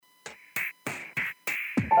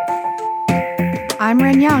I'm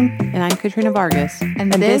Ren Young. And I'm Katrina Vargas.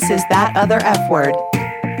 And this is That Other F Word.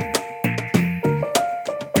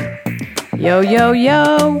 Yo, yo,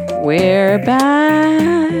 yo. We're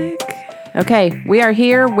back. Okay, we are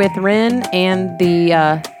here with Ren and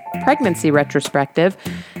the pregnancy retrospective.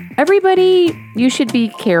 Everybody, you should be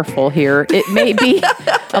careful here. It may be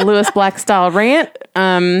a Lewis Black style rant.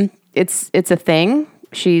 It's a thing.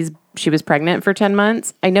 She was pregnant for 10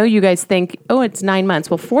 months. I know you guys think, oh, it's 9 months.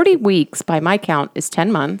 Well, 40 weeks by my count is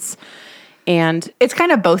 10 months. And it's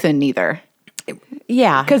kind of both and neither.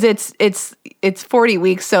 Yeah. Because it's 40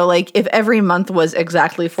 weeks. So like if every month was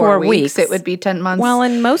exactly 4 weeks, it would be 10 months. Well,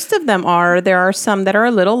 and most of them are. There are some that are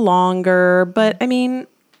a little longer. But I mean,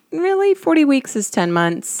 really, 40 weeks is 10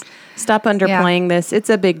 months. Stop underplaying this. It's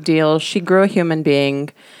a big deal. She grew a human being.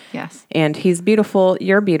 Yes. And he's beautiful.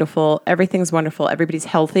 You're beautiful. Everything's wonderful. Everybody's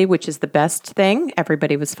healthy, which is the best thing.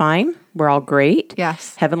 Everybody was fine. We're all great.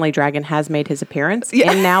 Yes. Heavenly Dragon has made his appearance.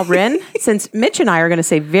 Yeah. And now Ren, since Mitch and I are going to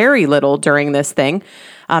say very little during this thing,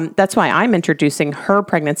 that's why I'm introducing her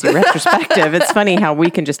pregnancy retrospective. It's funny how we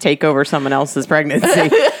can just take over someone else's pregnancy.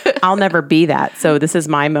 I'll never be that. So this is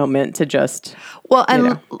my moment to just... Well,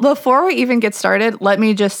 and before we even get started, let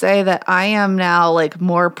me just say that I am now like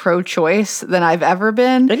more pro-choice than I've ever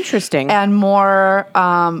been. Interesting. And more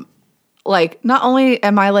like, not only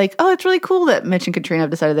am I like, oh, it's really cool that Mitch and Katrina have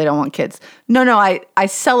decided they don't want kids. No, I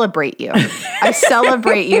celebrate you. I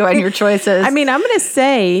celebrate you and your choices. I mean, I'm going to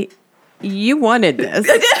say you wanted this.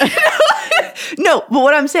 No, but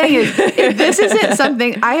what I'm saying is, if this isn't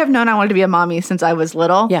something, I have known I wanted to be a mommy since I was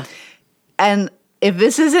little. Yeah. And if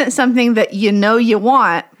this isn't something that you know you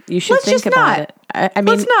want, you should think about it. I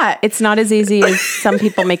mean, it's not as easy as some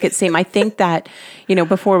people make it seem. I think that,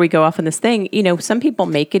 before we go off on this thing, some people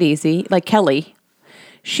make it easy. Like Kelly,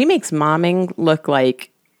 she makes momming look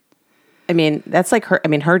like, that's like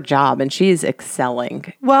her job, and she's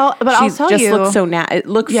excelling. Well, but I'll tell you, it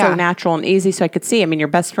looks so natural and easy. So I could see. Your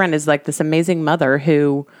best friend is like this amazing mother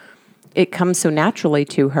who it comes so naturally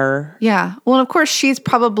to her. Yeah. Well, of course, she's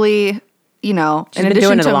probably, in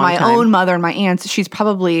addition to my own mother and my aunts, she's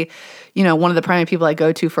probably, one of the primary people I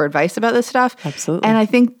go to for advice about this stuff. Absolutely. And I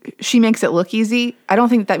think she makes it look easy. I don't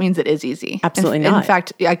think that means it is easy. Absolutely not. In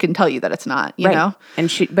fact, I can tell you that it's not, you know?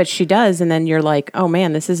 And she does. And then you're like, oh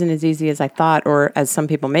man, this isn't as easy as I thought, or as some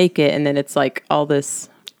people make it. And then it's like all this.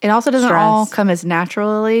 It also doesn't stress. all come as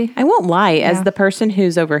naturally. I won't lie. Yeah. As the person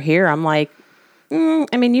who's over here, I'm like,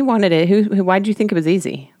 you wanted it. Why did you think it was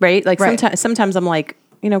easy? Right? Like sometimes I'm like,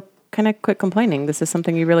 kind of quit complaining. This is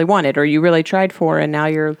something you really wanted or you really tried for. And now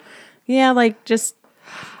you're, and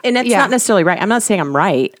that's not necessarily right. I'm not saying I'm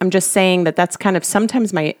right. I'm just saying that's kind of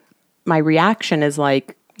sometimes my reaction is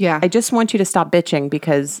like, I just want you to stop bitching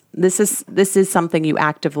because this is something you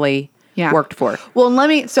actively worked for.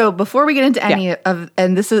 Well, so before we get into any of,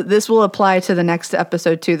 and this will apply to the next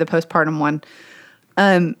episode too, the postpartum one.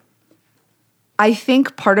 I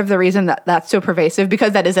think part of the reason that that's so pervasive,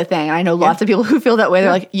 because that is a thing. And I know lots of people who feel that way.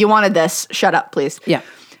 They're like, you wanted this, shut up, please. Yeah.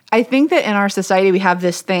 I think that in our society, we have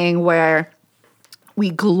this thing where we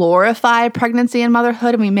glorify pregnancy and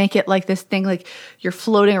motherhood and we make it like this thing, like you're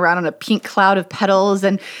floating around on a pink cloud of petals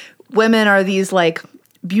and women are these like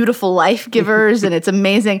beautiful life givers and it's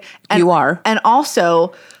amazing. And, you are. And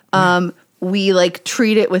also, we like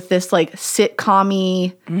treat it with this like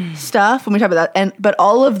sitcom-y stuff when we talk about that. But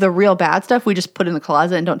all of the real bad stuff, we just put in the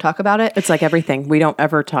closet and don't talk about it. It's like everything we don't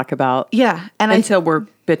ever talk about. Yeah. Until we're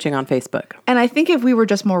bitching on Facebook. And I think if we were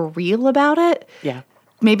just more real about it,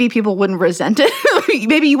 maybe people wouldn't resent it.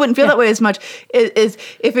 Maybe you wouldn't feel that way as much is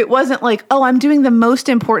if it wasn't like, oh, I'm doing the most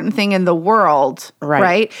important thing in the world,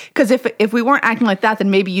 right? Because if we weren't acting like that,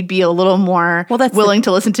 then maybe you'd be a little more willing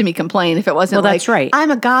to listen to me complain. If it wasn't that's right.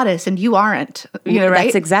 I'm a goddess and you aren't, right?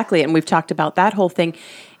 That's exactly it. And we've talked about that whole thing.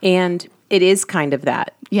 And it is kind of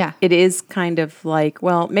that. Yeah. It is kind of like,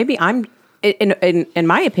 well, maybe I'm... In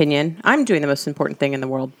my opinion, I'm doing the most important thing in the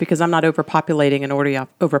world because I'm not overpopulating an already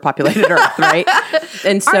overpopulated Earth, right?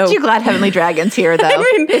 And so, aren't you glad Heavenly Dragon's here, though?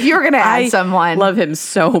 If you were going to add someone, love him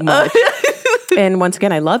so much. And once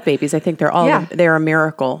again, I love babies. I think they're a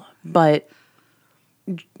miracle. But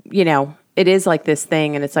it is like this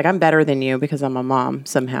thing, and it's like I'm better than you because I'm a mom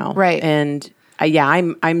somehow, right? And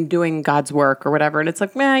I'm doing God's work or whatever. And it's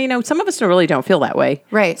like, some of us really don't feel that way,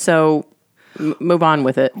 right? So. Move on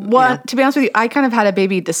with it. Well, to be honest with you, I kind of had a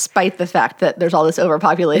baby despite the fact that there's all this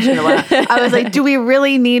overpopulation. I was like, do we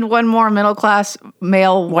really need one more middle-class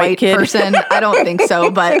male white person? I don't think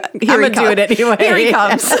so, but here I'm going to do it anyway. Here he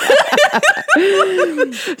comes.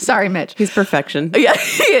 Sorry, Mitch. He's perfection. Yeah,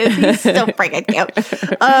 he is. He's so freaking cute.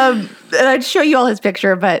 And I'd show you all his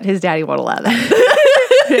picture, but his daddy won't allow that.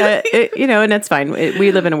 And that's fine.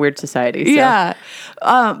 We live in a weird society. So. Yeah.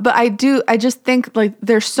 But I just think like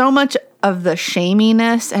there's so much of the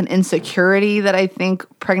shaminess and insecurity that I think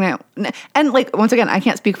pregnant, and like, once again, I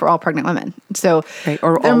can't speak for all pregnant women. So, right.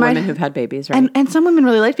 Or all women who've had babies, right? And some women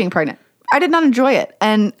really like being pregnant. I did not enjoy it.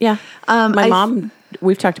 And yeah, my mom,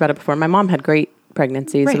 we've talked about it before. My mom had great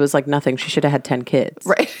pregnancies. Right. It was like nothing. She should have had 10 kids.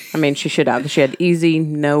 Right. I mean, she should have. She had easy,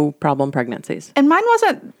 no problem pregnancies. And mine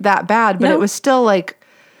wasn't that bad, but No. it was still like,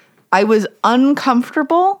 I was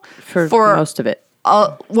uncomfortable For most of it.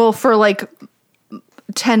 For like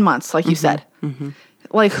 10 months, like you said. Mm-hmm.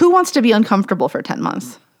 Like, who wants to be uncomfortable for 10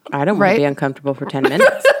 months? I don't want to be uncomfortable for 10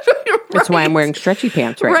 minutes. That's why I'm wearing stretchy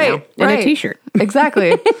pants right now and a t-shirt.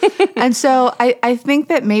 Exactly. And so I think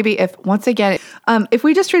that maybe if, once again, if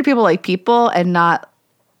we just treat people like people and not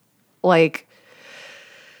like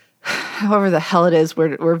however the hell it is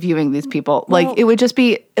we're viewing these people, like it would just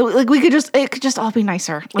be like it could just all be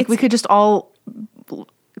nicer. Like we could just all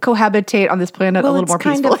cohabitate on this planet a little more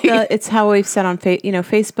peacefully. It's how we've said on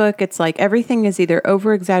Facebook. It's like everything is either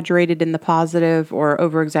over exaggerated in the positive or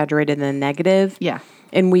over exaggerated in the negative. Yeah.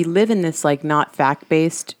 And we live in this like not fact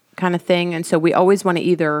based kind of thing, and so we always want to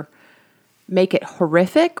either make it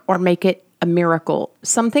horrific or make it a miracle.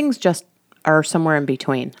 Some things just are somewhere in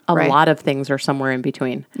between. A lot of things are somewhere in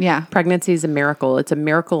between. Yeah. Pregnancy is a miracle. It's a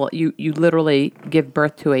miracle. You literally give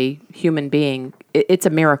birth to a human being. It's a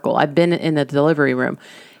miracle. I've been in the delivery room.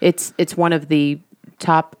 It's one of the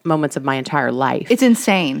top moments of my entire life. It's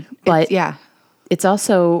insane. But yeah. It's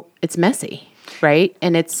also, it's messy, right?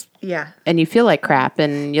 And it's, and you feel like crap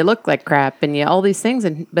and you look like crap and all these things.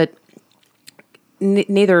 But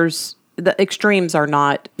neither's, the extremes are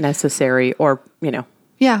not necessary or,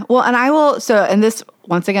 Yeah. Well, and and this,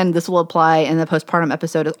 once again, this will apply in the postpartum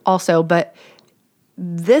episode also, but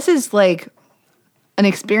this is like an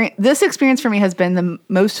experience. This experience for me has been the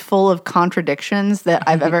most full of contradictions that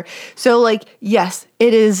I've ever. So like, yes,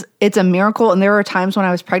 it's a miracle. And there were times when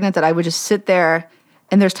I was pregnant that I would just sit there,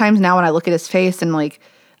 and there's times now when I look at his face and like,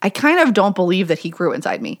 I kind of don't believe that he grew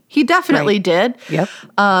inside me. He definitely did. Yep.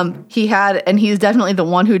 He's definitely the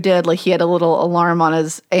one who did. Like, he had a little alarm on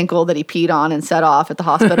his ankle that he peed on and set off at the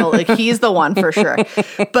hospital. Like, he's the one for sure.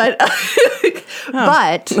 But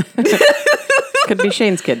could be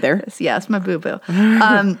Shane's kid there. Yes, my boo boo.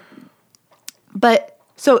 But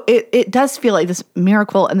so it does feel like this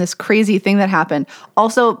miracle and this crazy thing that happened.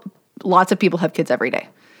 Also, lots of people have kids every day.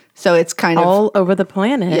 So it's kind of all over the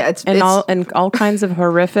planet. Yeah, it's all kinds of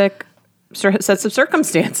horrific sets of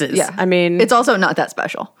circumstances. Yeah, I mean, it's also not that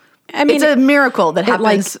special. I mean, it's a miracle that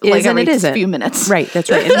happens every few minutes. Right,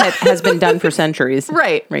 that's right. And it has been done for centuries.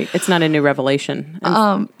 Right. It's not a new revelation.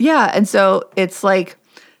 And so it's like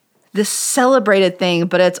this celebrated thing,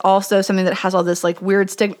 but it's also something that has all this like weird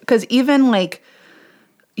stigma. Because even like,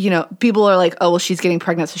 people are like, oh, well, she's getting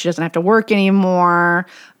pregnant, so she doesn't have to work anymore.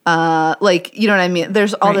 Like, you know what I mean?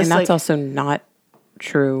 There's all this, and that's also not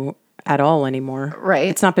true at all anymore. Right.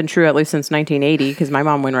 It's not been true at least since 1980 because my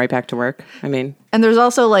mom went right back to work. I mean, and there's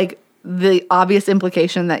also like the obvious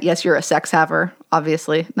implication that yes, you're a sex haver.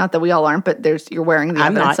 Obviously, not that we all aren't, but you're wearing the.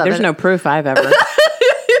 I'm not. There's no proof I've ever.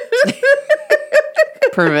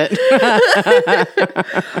 Prove it.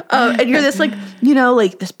 And you're this like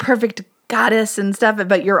like this perfect goddess and stuff,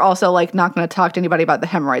 but you're also like not going to talk to anybody about the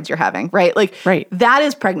hemorrhoids you're having, right? Like, right. That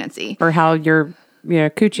is pregnancy. Or how your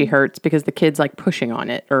coochie hurts because the kid's like pushing on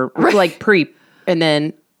it, or like pre and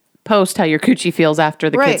then post how your coochie feels after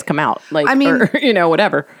the kids come out. Like, I mean, or,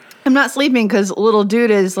 whatever. I'm not sleeping because little dude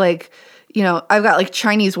is like, I've got like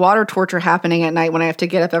Chinese water torture happening at night when I have to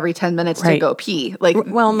get up every 10 minutes to go pee. Like,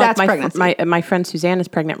 well, that's pregnancy. My friend Suzanne is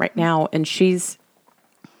pregnant right now, and she's,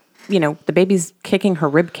 the baby's kicking her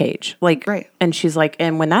rib cage. Like, and she's like,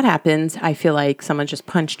 and when that happens, I feel like someone just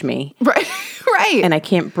punched me. Right. And I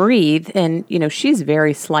can't breathe. And, she's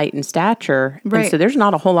very slight in stature. Right. And so there's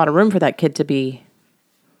not a whole lot of room for that kid to be,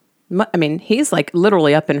 I mean, he's like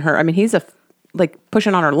literally up in her. I mean, he's like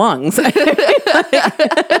pushing on her lungs.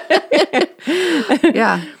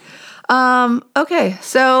 Yeah. Okay.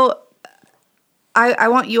 So I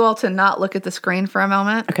want you all to not look at the screen for a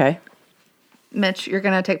moment. Okay. Mitch, you're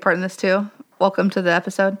going to take part in this too. Welcome to the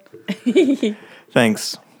episode.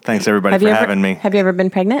 Thanks everybody for having me. Have you ever been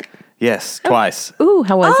pregnant? Yes, twice. Ooh,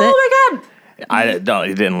 how was it? Oh my God.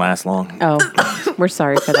 It didn't last long. Oh, we're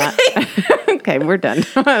sorry for that. Okay, we're done.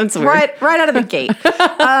 That's weird. Right out of the gate.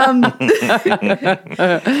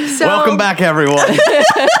 So, welcome back, everyone.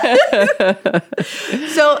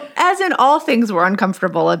 So, as in all things we're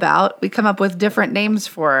uncomfortable about, we come up with different names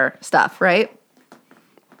for stuff, right?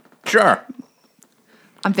 Sure.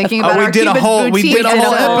 I'm thinking about our we did a whole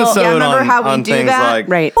episode yeah, remember how we on do things that? like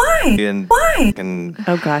Right. Why? And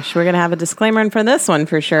Oh gosh, we're gonna have a disclaimer in for this one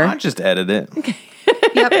for sure. I just edit it.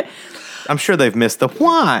 Yep. I'm sure they've missed the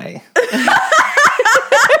why.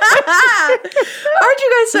 Aren't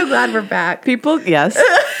you guys so glad we're back? People, yes.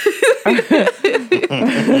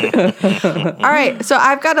 All right, so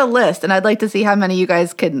I've got a list, and I'd like to see how many you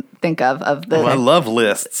guys can think of the Well, I love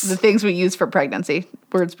lists. the things we use for pregnancy,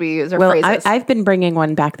 words we use or Well, phrases. I've been bringing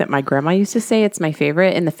one back that my grandma used to say. It's my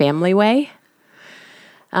favorite, in the family way.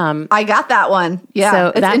 I got that one. Yeah,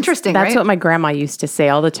 So it's interesting, That's right? what my grandma used to say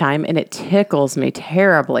all the time, and it tickles me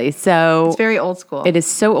terribly. So It's very old school. it is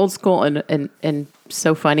so old school and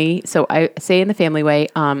so funny. So I say in the family way,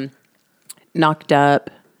 knocked up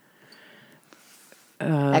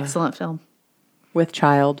Excellent film. with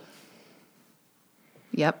child.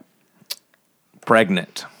 Yep.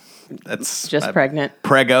 Pregnant. That's Just pregnant.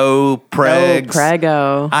 Prego, pregs. Oh,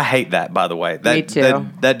 prego. I hate that, by the way. Me too.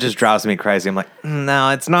 That just drives me crazy. I'm like, no,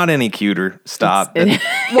 it's not any cuter. Stop. Why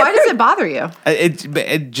does it bother you?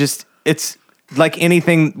 It's like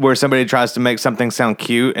anything where somebody tries to make something sound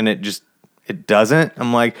cute and it doesn't.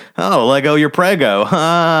 I'm like, oh, Lego, you're prego.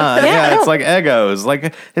 Yeah, it's like Egos.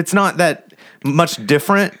 Like, it's not that much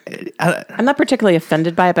different. I'm not particularly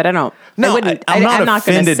offended by it, but I don't. No, I'm not gonna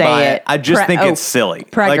offended say by it. I just think it's silly.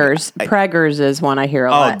 Preggers. Like, Preggers is one I hear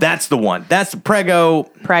a lot. oh, that's the one. That's the prego.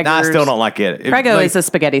 Preggers. I still don't like it. Prego Like, is a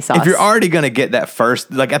spaghetti sauce. If you're already going to get that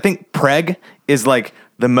first, like, I think preg is like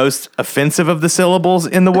the most offensive of the syllables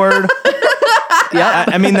in the word. Yeah.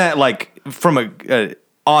 I mean that like from an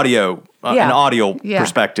audio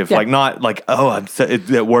perspective, Yeah. like not like,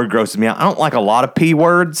 that word grosses me out. I don't like a lot of P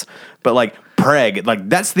words, but like preg, like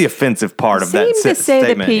that's the offensive part of that seem to say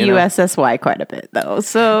statement. the you know? PUSSY quite a bit though.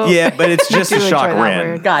 So Yeah, but it's just to do shock enjoy that Ren.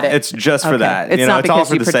 word. Got it. It's just for Okay. that. It's not It's all because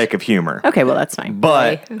for you the sake of humor. Okay, well that's fine.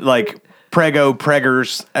 But like prego,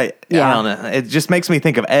 preggers, I don't know. It just makes me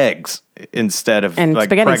think of eggs instead of And like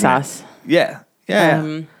spaghetti pregnant. sauce. Yeah.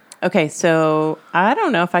 Okay, so I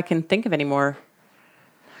don't know if I can think of any more.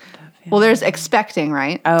 Well, there's expecting,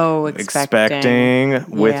 right? Oh, expecting.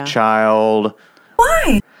 with Yeah. child.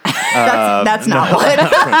 That's not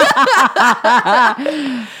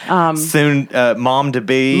one. Soon, mom to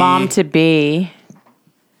be. Mom to be.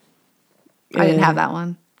 I didn't have that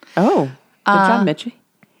one. Oh, good job, Mitchie.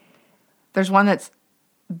 There's one that's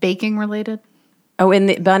baking related. Oh, in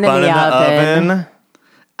the bun, Bun in the oven.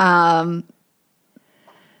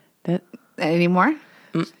 That, Any more?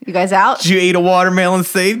 You guys out? Did you eat a watermelon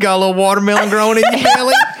seed? Got a little watermelon growing in your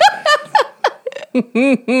belly?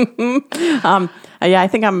 yeah, I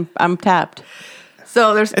think I'm tapped.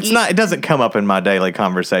 So there's It doesn't come up in my daily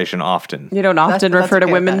conversation often. You don't often That's refer to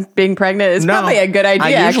okay with women that. being pregnant. It's probably a good idea,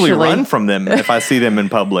 I usually actually. run from them if I see them in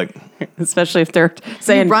public. Especially if they're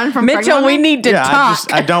saying, run from Mitchell, pregnant we women? need to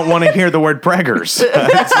talk. I don't want to hear the word preggers.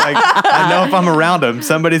 It's like, I know if I'm around them,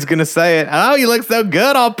 somebody's going to say it. Oh, you look so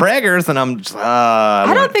good, all preggers. And I'm just,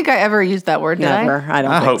 I don't think I ever used that word, did Never. I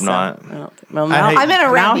don't I think hope so. not. I don't well, I now, hate- I'm in a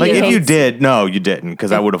now round. he Like, if you hates- did, no, you didn't,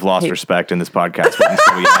 because I would have lost respect and this podcast wouldn't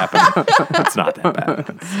still happen. It's not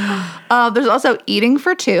that bad. There's also eating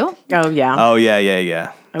for two. Oh, yeah. Oh,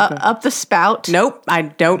 yeah. Up the spout. Nope, I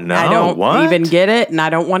don't. No, I don't what? even get it, and I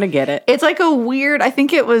don't want to get it. It's like a weird. I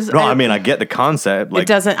think it was. No, I mean, I get the concept. Like, It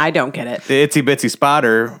doesn't. I don't get it. the itsy bitsy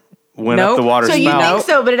spider went Nope. up the water So spout. you think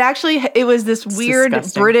so, but it was this weird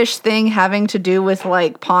disgusting. British thing having to do with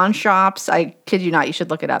like pawn shops. I kid you not. You should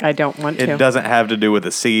look it up. I don't want to. It doesn't have to do with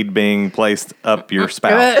a seed being placed up your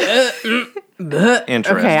spout. Interesting.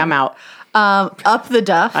 Okay, I'm out. Up the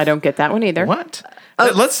duff. I don't get that one either. What?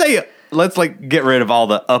 Let's like get rid of all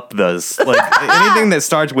the up thas. Like anything that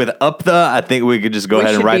starts with up the, I think we could just go We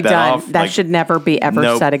ahead and should write be that done. off. That Like, should never be ever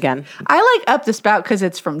Nope. said again. I like Up the Spout because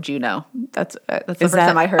it's from Juno. That's the first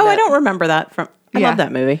time I heard it. Oh, I don't remember that from. I Yeah. love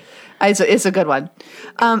that movie. It's a good one.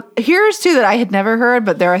 Here's two that I had never heard,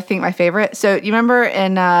 but they're I think my favorite. So you remember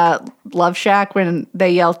in Love Shack when they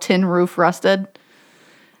yell "Tin roof rusted"?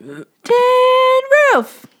 Tin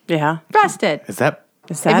roof Yeah. rusted. is that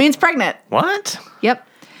Is It that? means pregnant. what? Yep.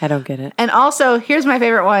 I don't get it. And also, here's my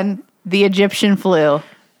favorite one: the Egyptian flu.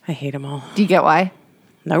 I hate them all. Do you get why?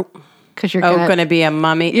 Nope. Because you're Gonna be a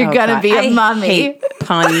mummy. You're gonna God. be a I mummy. hate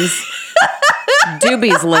puns.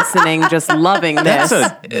 Doobie's listening, just loving this.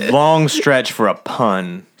 That's a long stretch for a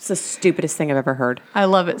pun. It's the stupidest thing I've ever heard. I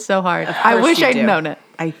love it so hard. I course wish you I'd do. known it.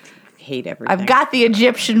 I hate everything. I've got the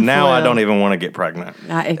Egyptian Now flu. I don't even want to get pregnant.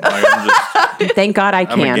 I, Like, I'm just, thank God I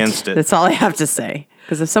can't. against it. That's all I have to say.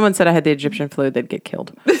 Because if someone said I had the Egyptian flu, they'd get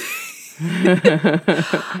killed.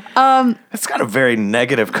 It's got a very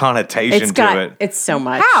negative connotation to it. It's so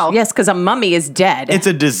much. How? Yes, because a mummy is dead. It's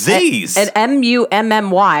a disease. An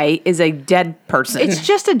MUMMY is a dead person. It's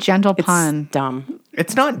just a gentle It's pun. dumb.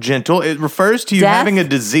 It's not gentle. It refers to you Death having a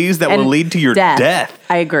disease that will and lead to your death.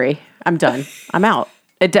 I agree. I'm done. I'm out.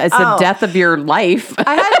 It's the death of your life.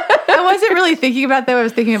 I wasn't really thinking about that. I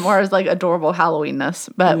was thinking it more as like adorable Halloweenness,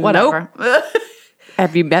 but whatever.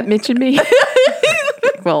 Have you met Mitch and me?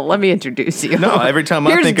 Well, let me introduce you. No, every time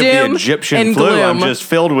I Here's think of doom the Egyptian and flu, I'm gloom. just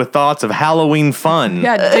filled with thoughts of Halloween fun.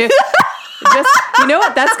 Yeah, just you know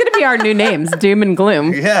what? That's going to be our new names, Doom and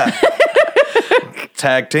Gloom. Yeah.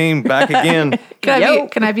 Tag team back again.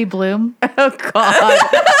 Can I be Bloom? Oh God,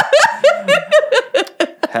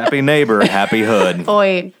 Happy neighbor, happy hood.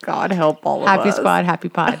 Oi. God help all of Happy us. squad, happy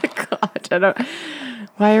pod. God, I don't.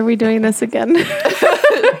 Why are we doing this again?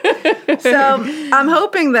 So I'm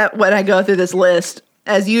hoping that when I go through this list,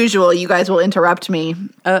 as usual, you guys will interrupt me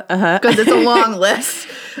because it's a long list.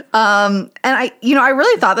 And I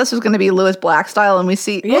really thought this was going to be Lewis Black style, and we'll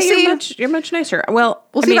see. You're much nicer. Well,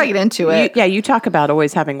 We'll see if I get into it. You talk about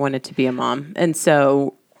always having wanted to be a mom, and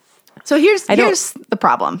so So here's don't- the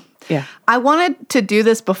problem. Yeah. I wanted to do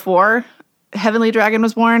this before Heavenly Dragon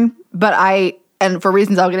was born, but and for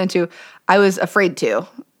reasons I'll get into, I was afraid to.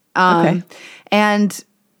 Okay.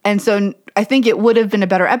 And so I think it would have been a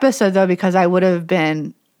better episode though, because I would have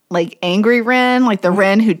been like angry Ren, like the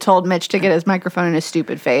Ren who told Mitch to get his microphone in his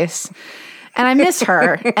stupid face. And I miss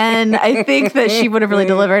her. And I think that she would have really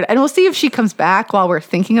delivered. And we'll see if she comes back while we're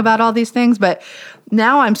thinking about all these things. But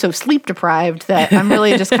now I'm so sleep deprived that I'm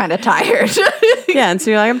really just kind of tired. yeah, and so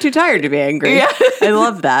you're like, I'm too tired to be angry. Yeah. I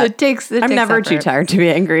love that. It takes I'm never too effort. tired to be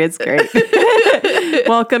angry. It's great.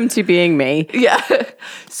 Welcome to being me. Yeah.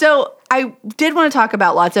 So I did want to talk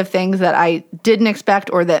about lots of things that I didn't expect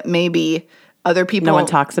or that maybe other people. No one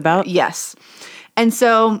talks about. Yes. And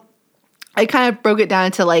so I kind of broke it down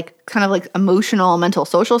into kind of emotional, mental,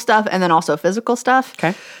 social stuff, and then also physical stuff.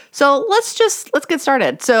 Okay. So let's get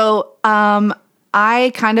started. So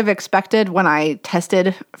I kind of expected when I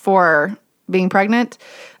tested for being pregnant,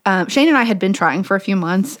 Shane and I had been trying for a few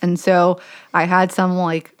months. And so I had some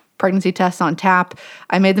pregnancy tests on tap.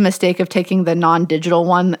 I made the mistake of taking the non-digital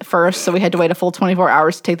one first. So we had to wait a full 24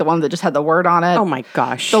 hours to take the one that just had the word on it. Oh my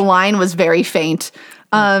gosh. The line was very faint.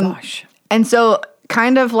 Gosh. And so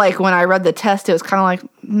kind of when I read the test, it was kind of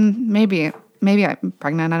maybe I'm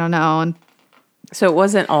pregnant. I don't know. And So it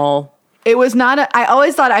wasn't all. it was not, I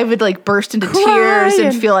always thought I would burst into tears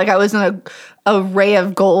and feel like I was in a ray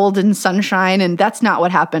of gold and sunshine. And that's not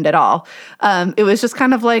what happened at all. It was just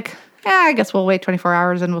kind of I guess we'll wait 24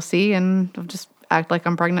 hours and we'll see. And I'll just act like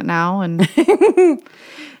I'm pregnant now. And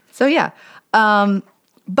so, yeah.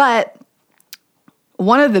 But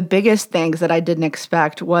one of the biggest things that I didn't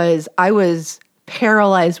expect was I was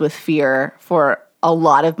paralyzed with fear for a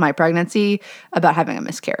lot of my pregnancy about having a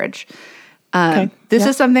miscarriage. This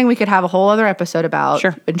is something we could have a whole other episode about.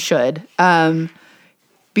 Sure. And should.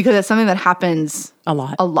 Because it's something that happens A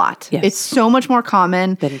lot. a lot. Yes. It's so much more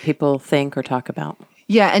common. Than people think or talk about.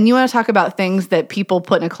 Yeah, and you want to talk about things that people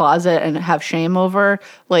put in a closet and have shame over,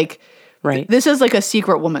 Right. This is a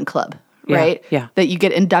secret woman club, Yeah, right? yeah. That you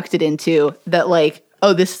get inducted into. That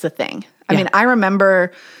oh, this is a thing. I mean, I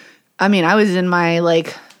remember. I was in my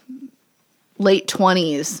late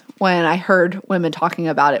 20s when I heard women talking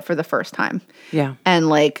about it for the first time. Yeah. And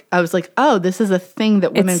I was oh, this is a thing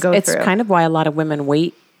that women go It's through. kind of why a lot of women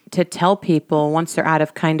wait to tell people once they're out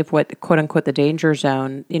of kind of what quote unquote the danger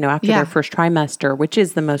zone, after Yeah. their first trimester, which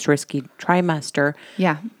is the most risky trimester,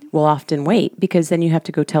 Yeah. will often wait because then you have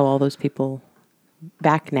to go tell all those people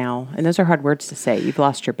back now. And those are hard words to say. You've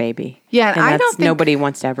lost your baby. Yeah, and I don't think- nobody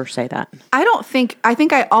wants to ever say that. I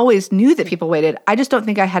think I always knew that people waited. I just don't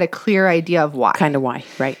think I had a clear idea of why. Kind of why,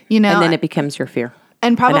 right? You know, and then it becomes your fear.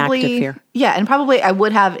 And probably, an active fear. Yeah, and probably I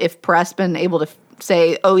would have if press been able to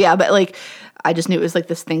say, oh yeah, but I just knew it was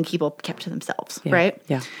this thing people kept to themselves, Yeah. right?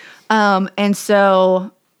 Yeah. And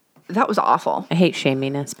so that was awful. I hate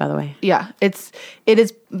shaminess, by the way. Yeah, it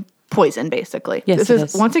is poison basically. Yes, this it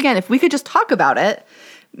is is. once again, if we could just talk about it,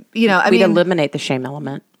 We'd mean, eliminate the shame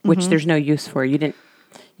element, which there's no use for. You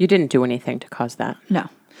didn't do anything to cause that. no.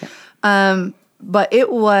 But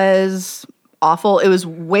it was awful. It was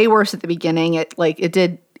way worse at the beginning. It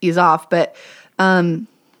did ease off, but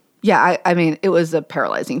yeah, I mean, it was a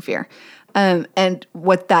paralyzing fear. And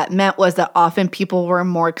what that meant was that often people were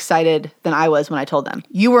more excited than I was when I told them.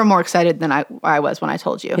 You were more excited than I was when I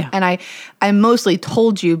told you. Yeah. And I mostly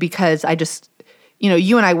told you because I just,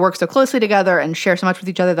 you and I work so closely together and share so much with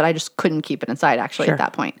each other that I just couldn't keep it inside actually Sure. at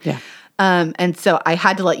that point. Yeah. And so I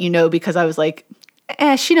had to let you know because I was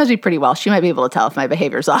she knows me pretty well. She might be able to tell if my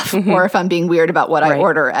behavior's off or if I'm being weird about what I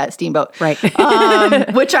order at Steamboat. Right.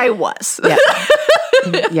 Which I was.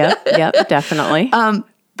 Yep, definitely.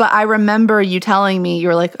 But I remember you telling me, you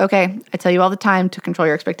were like, okay, I tell you all the time to control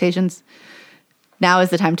your expectations. Now is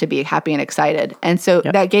the time to be happy and excited. And so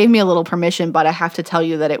that gave me a little permission, but I have to tell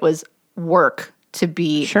you that it was work to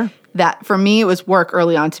be that. For me, it was work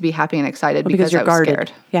early on to be happy and excited because you're I was guarded.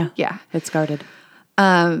 scared. Yeah. Yeah. It's guarded.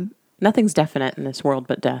 Nothing's definite in this world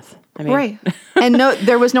but death. I mean, Right. And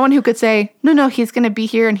there was no one who could say, no, he's going to be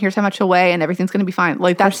here and here's how much he'll weigh and everything's going to be fine.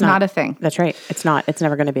 Like, that's not a thing. That's right. It's not. It's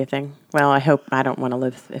never going to be a thing. Well, I don't want to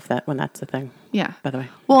live when that's a thing. Yeah. By the way.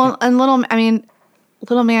 Well, and little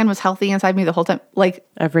man was healthy inside me the whole time. Like,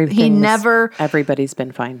 everybody's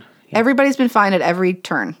been fine. Yeah. Everybody's been fine at every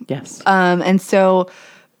turn. Yes. And so,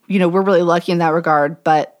 we're really lucky in that regard,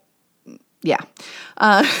 but yeah.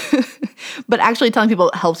 But actually telling people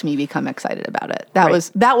helped me become excited about it.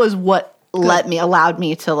 That was what allowed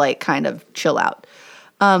me to like kind of chill out.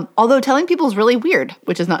 Although telling people is really weird,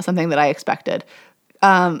 which is not something that I expected.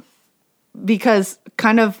 Because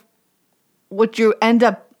kind of what you end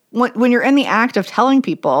up, when you're in the act of telling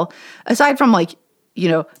people, aside from like,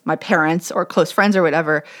 my parents or close friends or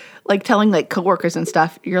whatever, like telling like coworkers and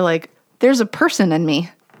stuff, you're like, there's a person in me.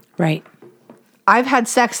 Right. I've had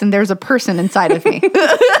sex and there's a person inside of me.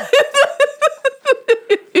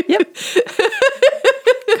 Yep.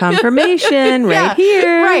 Confirmation right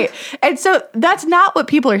here. Right. And so that's not what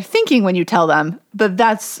people are thinking when you tell them, but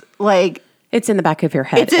that's like... It's in the back of your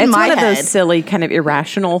head. It's in my head. It's one of those silly kind of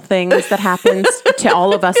irrational things that happens to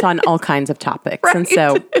all of us on all kinds of topics. Right. And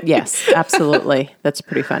so, yes, absolutely. That's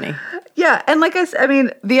pretty funny. Yeah. And like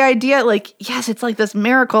the idea, like, yes, it's like this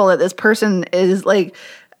miracle that this person is like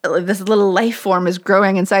this little life form is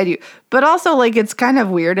growing inside you. But also, like, it's kind of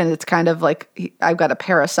weird and it's kind of like I've got a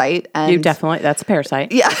parasite. And that's a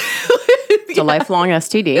parasite. Yeah. It's a lifelong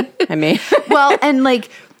STD. I mean. Well, and like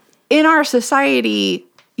in our society,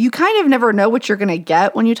 you kind of never know what you're going to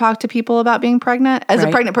get when you talk to people about being pregnant. As a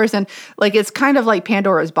pregnant person, like it's kind of like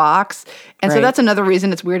Pandora's box. And so that's another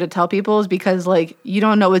reason it's weird to tell people is because like you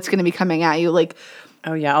don't know what's going to be coming at you. Like,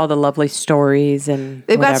 oh yeah, all the lovely stories and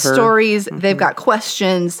they've got stories, they've got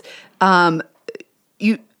questions.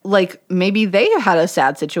 You like maybe they had a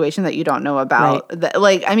sad situation that you don't know about.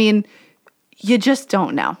 Like, I mean, you just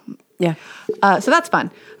don't know. Yeah. So that's fun.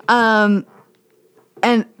 And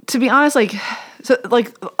to be honest, like, so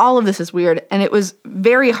like all of this is weird and it was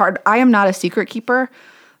very hard. I am not a secret keeper.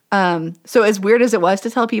 So as weird as it was to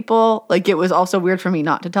tell people, like it was also weird for me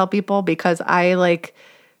not to tell people because I like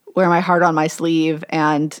wear my heart on my sleeve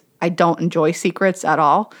and I don't enjoy secrets at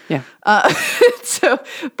all. Yeah.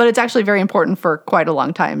 But it's actually very important for quite a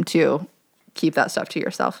long time to keep that stuff to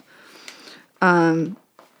yourself.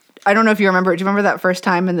 I don't know if you remember. Do you remember that first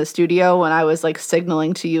time in the studio when I was like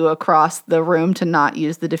signaling to you across the room to not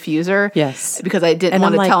use the diffuser? Yes. Because I didn't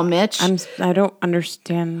want to tell Mitch. I don't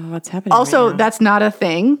understand what's happening. Also, right now. That's not a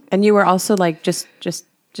thing. And you were also like, just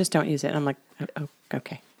don't use it. And I'm like, oh,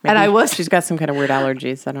 okay. Maybe and she's got some kind of weird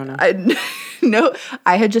allergies. I don't know.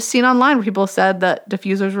 I had just seen online where people said that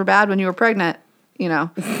diffusers were bad when you were pregnant.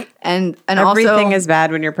 And everything is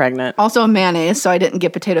bad when you're pregnant. Also mayonnaise, so I didn't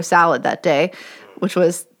get potato salad that day,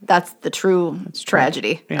 that's the true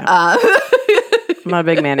tragedy. Yeah. I'm not a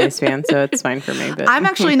big mayonnaise fan, so it's fine for me. But I'm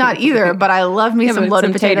actually not either, but I love me some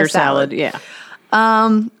loaded potato salad. Yeah.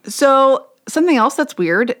 So something else that's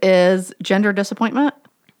weird is gender disappointment,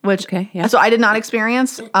 which so I did not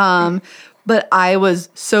experience. But I was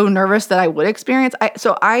so nervous that I would experience.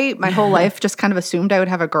 My whole life just kind of assumed I would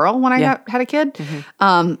have a girl when I had a kid.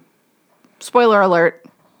 Mm-hmm. Spoiler alert,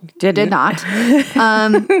 did not.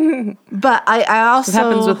 But I also... It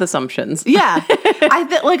happens with assumptions. Yeah.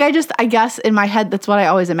 I guess in my head, that's what I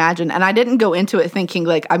always imagined. And I didn't go into it thinking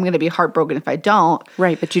like, I'm going to be heartbroken if I don't.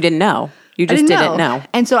 Right. But you didn't know. You just didn't know.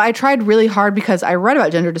 And so I tried really hard because I read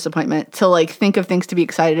about gender disappointment to like think of things to be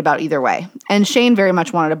excited about either way. And Shane very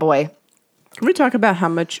much wanted a boy. Can we talk about how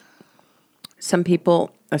much some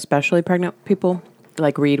people, especially pregnant people,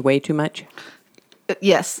 like read way too much?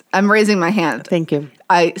 Yes, I'm raising my hand. Thank you.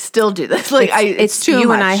 I still do this. Like it's too you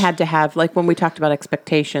much. And I had to have like when we talked about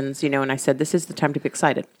expectations, and I said this is the time to be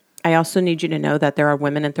excited. I also need you to know that there are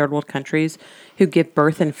women in third world countries who give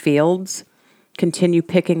birth in fields, continue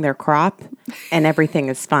picking their crop, and everything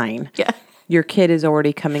is fine. Yeah, your kid is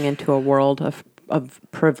already coming into a world of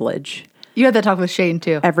privilege. You had that talk with Shane,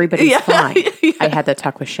 too. Everybody's fine. Yeah. I had that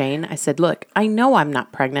talk with Shane. I said, look, I know I'm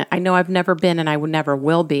not pregnant. I know I've never been and I never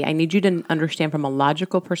will be. I need you to understand from a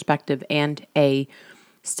logical perspective and a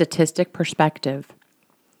statistic perspective.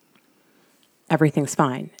 everything's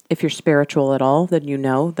fine. If you're spiritual at all, then you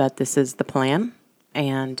know that this is the plan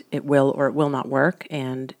and it will or it will not work.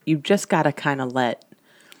 And you just got to kind of let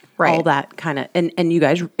all that kind of, and you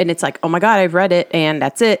guys, and it's like, oh my God, I've read it and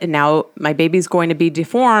that's it. And now my baby's going to be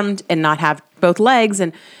deformed and not have both legs.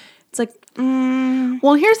 And it's like,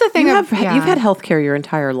 well, here's the thing. you've had healthcare your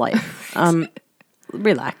entire life.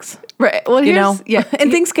 Relax. Right. Well, You know,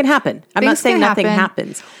 and things can happen. I'm not Things saying can nothing happen.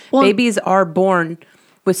 happens. Well- Babies are born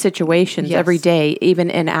with situations Yes. every day, even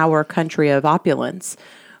in our country of opulence.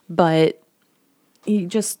 But you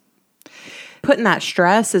just putting that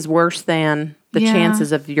stress is worse than the Yeah.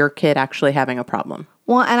 chances of your kid actually having a problem.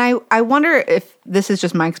 Well, and I wonder if this is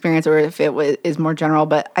just my experience or if it is more general,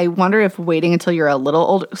 but I wonder if waiting until you're a little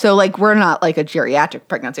older. So, like, we're not like a geriatric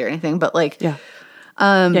pregnancy or anything, but like, Yeah.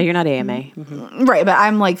 Yeah, you're not AMA. Mhm. right. But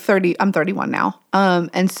I'm like 30, I'm 31 now.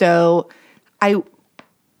 And so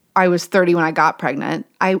I was 30 when I got pregnant.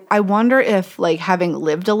 I wonder if like having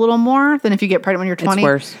lived a little more than if you get pregnant when you're 20. It's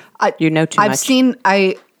worse. You know too I've much. seen,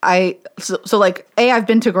 so like, I've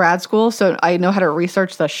been to grad school, so I know how to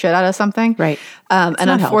research the shit out of something. Right. And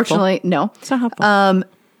not unfortunately, no. It's not helpful.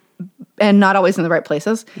 And not always in the right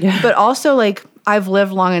places. Yeah. But also, like, I've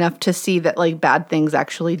lived long enough to see that, like, bad things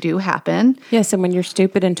actually do happen. Yes, and when you're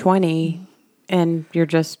stupid and 20 and you're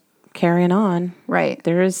just carrying on, Right.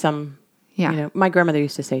 there is some, Yeah. you know, my grandmother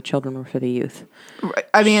used to say children were for the youth. Right.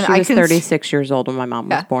 I mean, She I was can 36 years old when my mom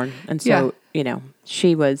was Yeah. born. And so, Yeah. you know,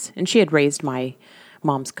 she was, and she had raised my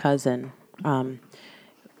mom's cousin.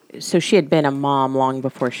 So she had been a mom long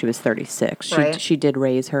before she was 36. Right. She did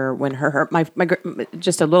raise her when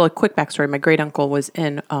just a little quick backstory. My great uncle was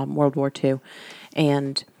in World War II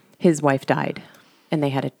and his wife died and they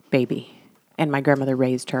had a baby. And my grandmother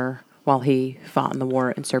raised her while he fought in the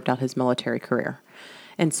war and served out his military career.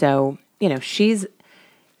 And so, you know,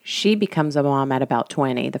 she becomes a mom at about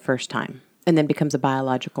 20 the first time and then becomes a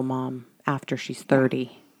biological mom after she's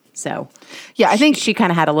 30. So Yeah, I think she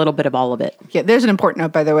kind of had a little bit of all of it. Yeah, there's an important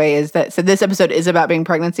note, by the way, is that so this episode is about being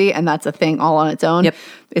pregnancy, and that's a thing all on its own. Yep.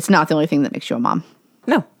 It's not the only thing that makes you a mom.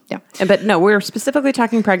 No. Yeah. But no, we're specifically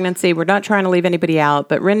talking pregnancy. We're not trying to leave anybody out,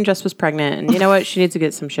 but Rin just was pregnant, and you know what? She needs to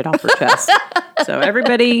get some shit off her chest. So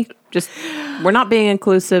everybody we're not being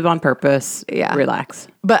inclusive on purpose. Yeah. Relax.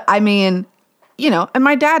 But I mean, you know, and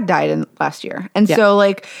my dad died last year. And Yeah. so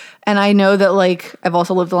like, and I know that like, I've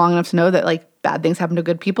also lived long enough to know that like bad things happen to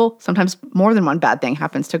good people. Sometimes more than one bad thing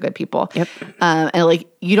happens to good people. Yep. And like,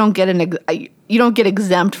 you don't get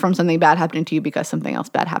exempt from something bad happening to you because something else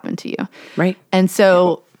bad happened to you. Right. And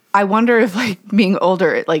so I wonder if like being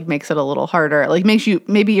older, it like makes it a little harder. Like makes you,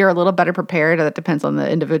 maybe you're a little better prepared. That depends on the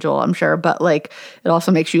individual, I'm sure. But like, it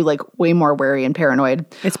also makes you like way more wary and paranoid.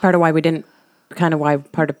 It's part of why we didn't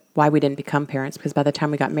become parents, because by the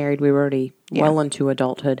time we got married, we were already well into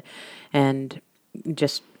adulthood and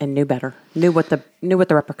knew better, knew what the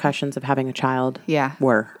repercussions of having a child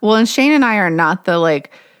were. Well, and Shane and I are not the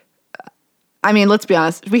like, I mean, let's be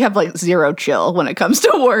honest, we have like zero chill when it comes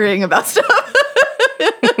to worrying about stuff.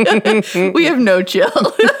 We have no chill.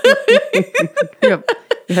 None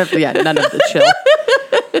of the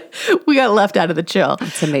chill. We got left out of the chill.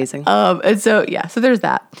 It's amazing. And so, so there's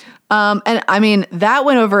that. And I mean, that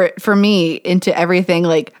went over for me into everything.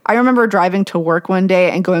 Like, I remember driving to work one day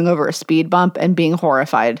and going over a speed bump and being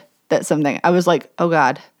horrified that I was like, oh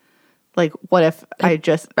God, like, what if I'm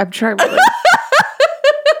trying.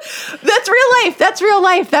 That's real life. That's real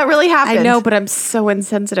life. That really happened. I know, but I'm so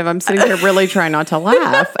insensitive. I'm sitting here really trying not to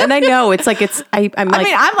laugh. And I know it's like, I'm like, I'm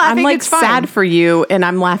laughing. I'm like It's fine. sad for you and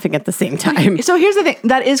I'm laughing at the same time. So here's the thing.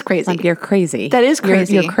 That is crazy. Like, you're crazy. That is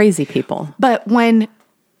crazy. You're crazy people. But when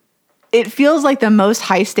it feels like the most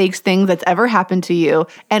high stakes thing that's ever happened to you,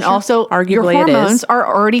 and also Arguably your it is. hormones are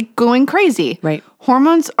already going crazy. Right.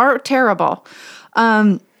 Hormones are terrible.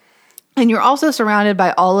 And you're also surrounded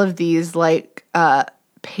by all of these like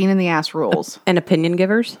pain in the ass rules And opinion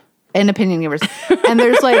givers. and opinion givers. And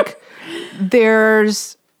there's like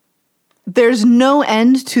there's no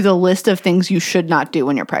end to the list of things you should not do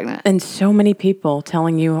when you're pregnant. And so many people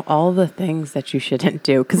telling you all the things that you shouldn't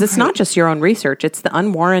do. Because it's not just your own research. It's the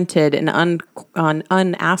unwarranted and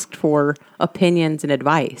unasked for opinions and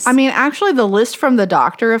advice. I mean, actually, the list from the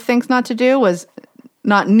doctor of things not to do was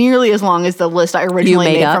not nearly as long as the list I originally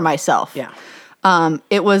made made up? for myself. Yeah.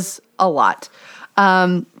 It was a lot.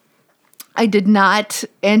 I did not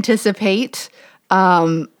anticipate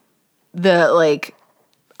I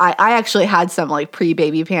actually had some like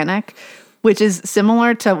pre-baby panic, which is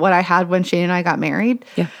similar to what I had when Shane and I got married.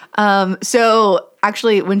 Yeah. So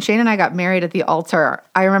actually, when Shane and I got married at the altar,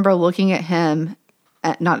 I remember looking at him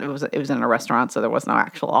Not it was in a restaurant, so there was no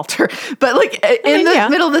actual altar. But like in the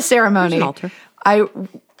middle of the ceremony, an altar.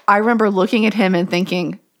 I remember looking at him and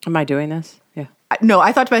thinking, "Am I doing this?" Yeah. No,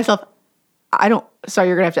 I thought to myself, I don't. Sorry,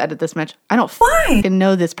 you're gonna have to edit this, Mitch. I don't fucking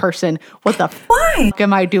know this person. What the fuck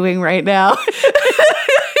am I doing right now?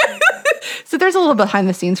 So there's a little behind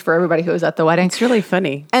the scenes for everybody who was at the wedding. It's really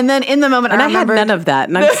funny. And then in the moment, And I remembered, had none of that.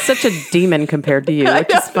 And I'm such a demon compared to you,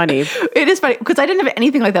 which is funny. It is funny because I didn't have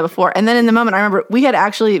anything like that before. And then in the moment, I remember we had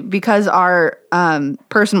actually, because our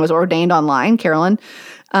person was ordained online, Carolyn,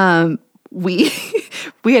 we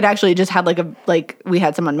had actually just had we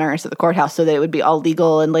had someone marry us at the courthouse so that it would be all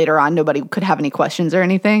legal, and later on nobody could have any questions or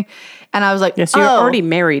anything. And I was like, so you're already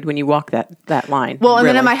married when you walk that line. Well, and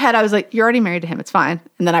then in my head I was like, you're already married to him, it's fine.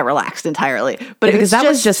 And then I relaxed entirely. But because that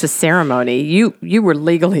was just a ceremony. You were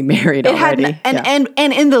legally married already. And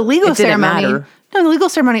in the legal ceremony, matter. No, in the legal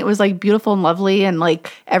ceremony, it was like beautiful and lovely, and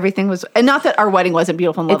like everything was, and not that our wedding wasn't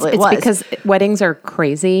beautiful and lovely. It's because weddings are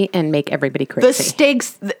crazy and make everybody crazy. The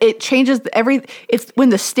stakes, it changes it's when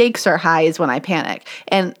the stakes are high is when I panic.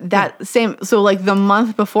 And that so like the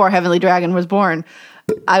month before Heavenly Dragon was born,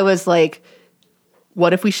 I was like,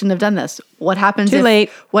 what if we shouldn't have done this? What happens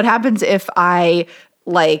What happens if I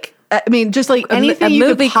like, I mean, just like anything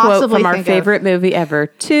you could possibly quote from our favorite movie ever.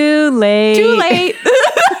 Too late. Too late.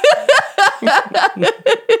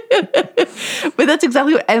 But that's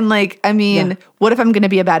exactly what, and like, I mean, what if I'm going to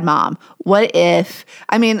be a bad mom? What if,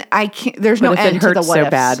 I mean, I can't, there's no end to the what ifs.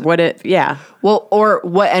 Bad. What if, yeah. Well, or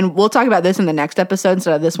what, and we'll talk about this in the next episode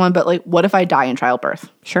instead of this one, but like, what if I die in childbirth?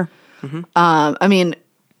 Sure. Mm-hmm. I mean,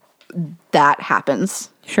 that happens.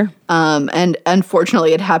 Sure. And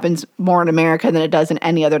unfortunately it happens more in America than it does in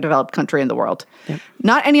any other developed country in the world. Yep.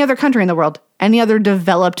 Not any other country in the world, any other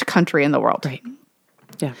developed country in the world. Right.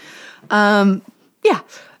 Yeah. Yeah.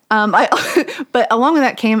 But along with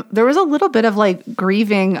that there was a little bit of like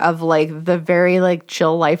grieving of like the very like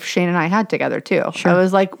chill life Shane and I had together too. Sure. I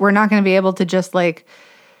was like, we're not going to be able to just like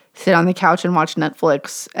sit on the couch and watch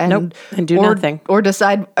Netflix and do nothing or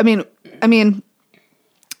decide. I mean,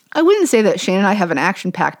 I wouldn't say that Shane and I have an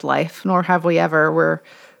action-packed life, nor have we ever.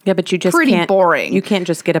 But you just pretty boring. You can't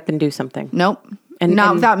just get up and do something. Nope. And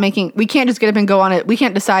without we can't just get up and go on it. We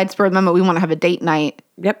can't decide spur of the moment we want to have a date night.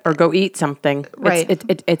 Yep, or go eat something. Right.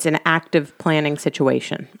 It's an active planning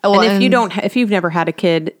situation. Well, and if you've never had a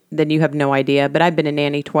kid, then you have no idea. But I've been a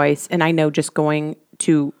nanny twice, and I know just going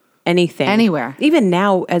to anything, anywhere, even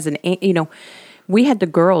now as we had the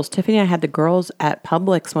girls. Tiffany and I had the girls at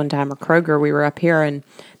Publix one time or Kroger. We were up here, and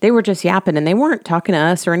they were just yapping, and they weren't talking to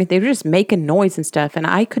us or anything. They were just making noise and stuff, and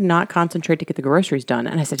I could not concentrate to get the groceries done.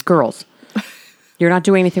 And I said, "Girls, you're not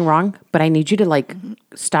doing anything wrong, but I need you to like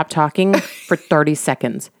stop talking for 30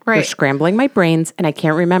 seconds. Right. You're scrambling my brains, and I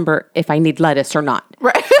can't remember if I need lettuce or not."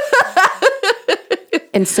 Right.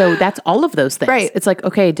 And so that's all of those things. Right. It's like,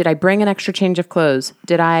 okay, did I bring an extra change of clothes?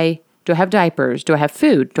 Do I have diapers? Do I have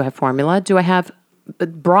food? Do I have formula? Do I have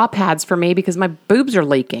bra pads for me because my boobs are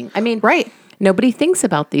leaking? I mean, right. Nobody thinks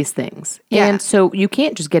about these things. Yeah. And so you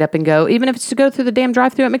can't just get up and go, even if it's to go through the damn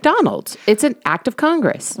drive-thru at McDonald's. It's an act of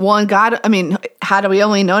Congress. Well, and God, I mean, had we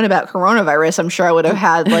only known about coronavirus, I'm sure I would have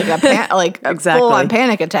had like a full-on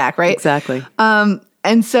panic attack, right? Exactly.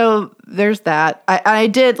 And so there's that. I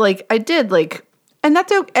did, and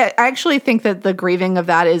that's okay. I actually think that the grieving of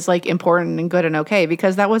that is like important and good and okay,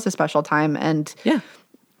 because that was a special time, and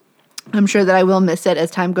I'm sure that I will miss it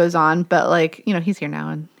as time goes on. But like, he's here now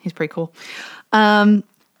and he's pretty cool. And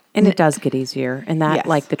it does get easier, and that yes.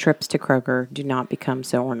 like the trips to Kroger do not become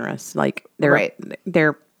so onerous. Like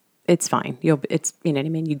they're it's fine. It's you know what I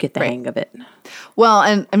mean. You get the hang of it. Well,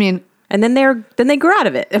 and I mean. And then they grow out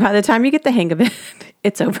of it. By the time you get the hang of it,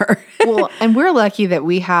 it's over. Well, and we're lucky that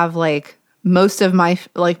we have like most of my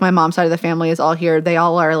mom's side of the family is all here. They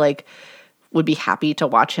all are like would be happy to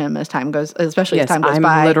watch him as time goes, especially as time goes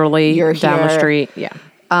by. I'm literally You're down here. the street.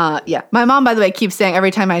 Yeah. Yeah. My mom, by the way, keeps saying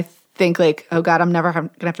every time I think like, oh God, I'm never gonna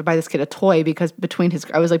have to buy this kid a toy because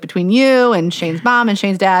I was like between you and Shane's mom and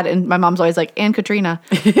Shane's dad, and my mom's always like, and Katrina.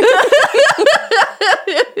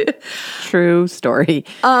 True story.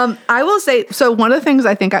 I will say, so one of the things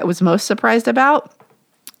I think I was most surprised about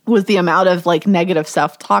was the amount of like negative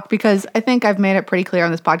self-talk, because I think I've made it pretty clear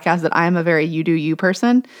on this podcast that I am a very you do you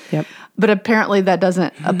person. Yep. But apparently that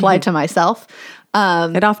doesn't apply to myself.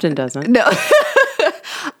 It often doesn't. No.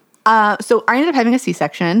 So I ended up having a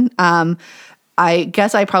C-section. I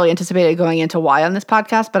guess I probably anticipated going into why on this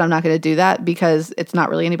podcast, but I'm not going to do that because it's not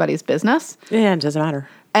really anybody's business. Yeah, it doesn't matter.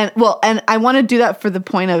 And I want to do that for the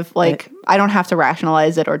point of like, I don't have to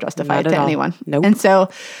rationalize it or justify it to anyone. Nope. And so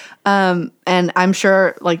And I'm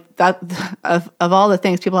sure like that of all the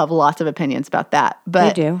things, people have lots of opinions about that.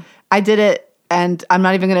 But They do. I did it, and I'm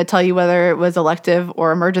not even going to tell you whether it was elective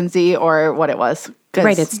or emergency or what it was. 'Cause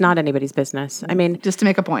Right. It's not anybody's business. I mean, just to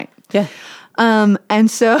make a point. yeah. And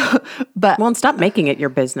so, but Well, and stop making it your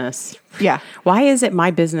business. yeah, Why is it my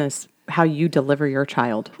business how you deliver your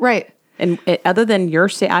child? right. And other than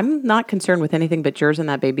I'm not concerned with anything but yours and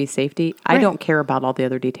that baby's safety. I Right. don't care about all the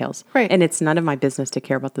other details. Right. And it's none of my business to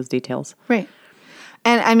care about those details. Right.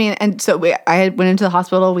 And I mean, and so I went into the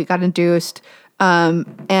hospital, we got induced.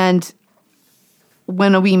 And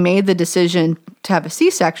when we made the decision to have a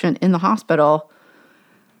C-section in the hospital,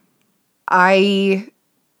 I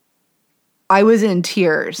was in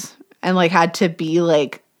tears and like had to be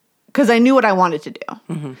like, because I knew what I wanted to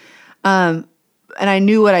do. And I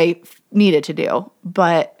knew what I needed to do,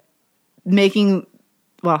 but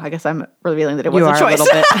I guess I'm revealing that it was You a are choice. a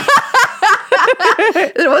little bit.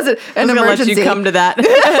 It wasn't an I'm gonna let emergency. you come to that.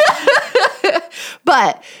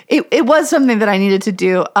 But it was something that I needed to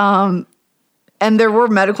do. And there were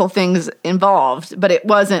medical things involved, but it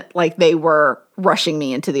wasn't like they were rushing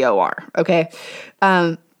me into the OR. Okay.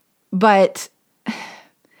 But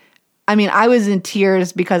I mean, I was in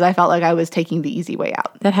tears because I felt like I was taking the easy way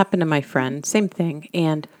out. That happened to my friend. Same thing.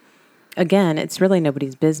 And again, it's really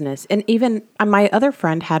nobody's business. And even my other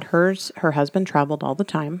friend had her husband traveled all the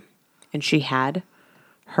time, and she had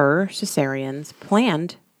her cesareans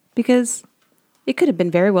planned because it could have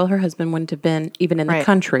been very well her husband wouldn't have been even in the Right.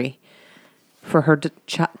 country for her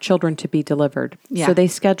children to be delivered. Yeah. So they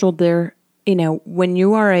scheduled their, when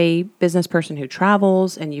you are a business person who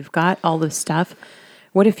travels and you've got all this stuff,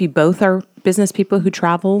 what if you both are business people who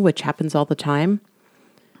travel, which happens all the time?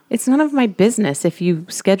 It's none of my business if you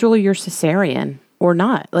schedule your cesarean or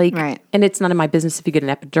not. Right. And it's none of my business if you get an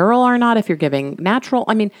epidural or not, if you're giving natural.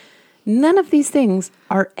 I mean, none of these things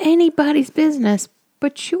are anybody's business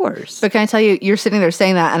but yours. But can I tell you, you're sitting there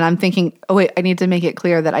saying that, and I'm thinking, oh, wait, I need to make it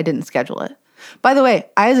clear that I didn't schedule it. By the way,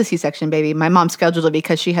 I was a C-section baby. My mom scheduled it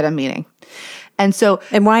because she had a meeting. And so,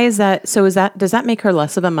 And why is that? So does that make her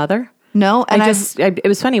less of a mother? no, and It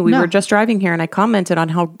was funny. We No. were just driving here and I commented on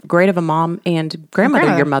how great of a mom and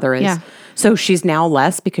grandmother your mother is. Yeah. So she's now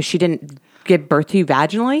less because she didn't give birth to you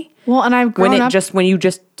vaginally? well, and I've grown up. When you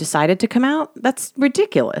just decided to come out? That's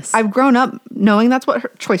ridiculous. I've grown up knowing that's what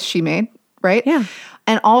her choice she made, right? Yeah.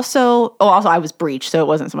 And also I was breech, so it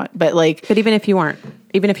wasn't so much. But like, But even if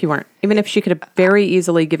she could have very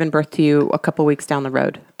easily given birth to you a couple weeks down the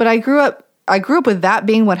road. but I grew up with that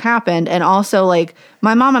being what happened, and also like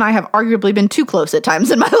my mom and I have arguably been too close at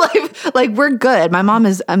times in my life. Like we're good. My mom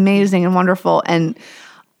is amazing and wonderful,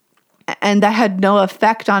 and that had no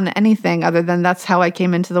effect on anything other than that's how I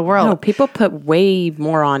came into the world. No, people put way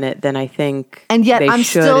more on it than I think. And yet they I'm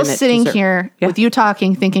should, still and it sitting deserve- here Yeah. with you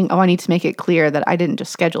talking, thinking, oh, I need to make it clear that I didn't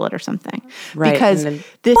just schedule it or something. Right, Because and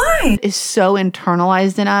then- this is so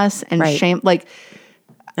internalized in us and Right. shame. Like,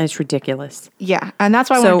 And it's ridiculous. yeah. And that's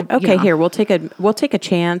why I So wanted to, okay, here we'll take a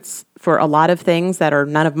chance for a lot of things that are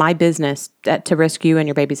none of my business to risk you and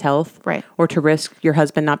your baby's health, Right. Or to risk your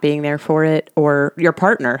husband not being there for it, or your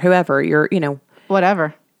partner, whoever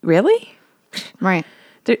whatever. really. Right.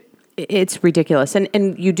 It's ridiculous, and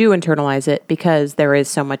you do internalize it because there is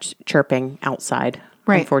so much chirping outside.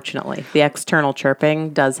 Right. Unfortunately, the external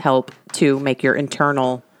chirping does help to make your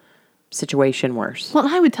internal situation worse. Well,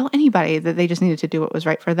 I would tell anybody that they just needed to do what was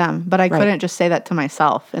right for them, but I couldn't just say that to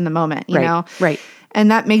myself in the moment, you Right, know? right. And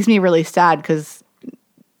that makes me really sad because,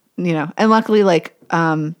 and luckily, like,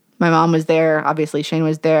 my mom was there. Obviously, Shane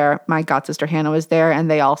was there. My god sister Hannah was there, and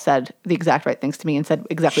they all said the exact right things to me and said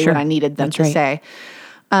exactly Sure. what I needed them That's to right. say.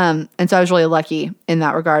 And so I was really lucky in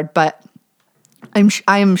that regard. But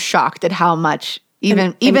I am shocked at how much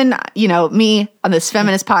even me on this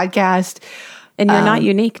feminist podcast. And you're not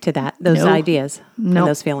unique to those no. ideas No. and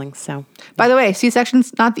those feelings. So By the way,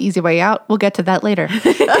 C-section's not the easy way out. We'll get to that later.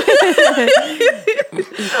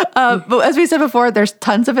 But as we said before, there's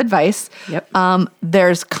tons of advice. Yep.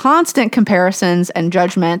 There's constant comparisons and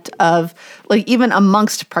judgment of like even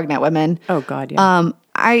amongst pregnant women. oh god, yeah.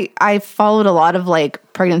 I followed a lot of like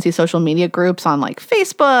pregnancy social media groups on like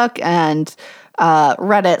Facebook and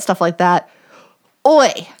Reddit, stuff like that.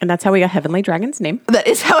 Oi, And that's how we got Heavenly Dragon's name. that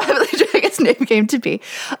is how Heavenly Dragon's name came to be.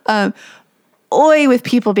 Oi, with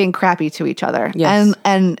people being crappy to each other Yes.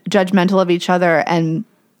 and judgmental of each other, and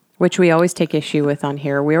Which we always take issue with on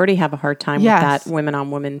here. We already have a hard time Yes. with that women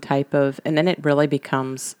on women type of, and then it really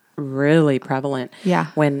becomes really prevalent Yeah.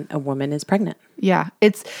 when a woman is pregnant. yeah,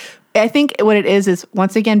 I think what it is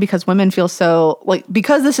once again because women feel so like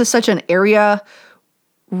because this is such an area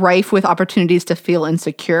rife with opportunities to feel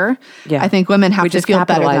insecure. Yeah. I think women have We to just feel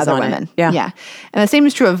better than capitalize other on it. women. Yeah. Yeah. And the same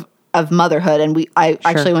is true of motherhood. And I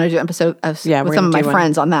actually want to do an episode with we're some of gonna my do one.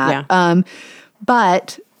 friends on that. Yeah.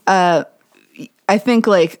 But I think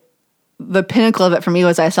like the pinnacle of it for me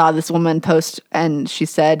was I saw this woman post and she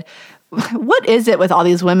said, what is it with all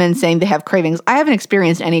these women saying they have cravings? I haven't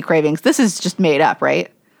experienced any cravings. This is just made up,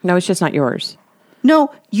 right? No, it's just not yours.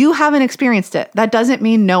 No, you haven't experienced it. That doesn't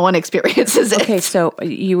mean no one experiences it. Okay, so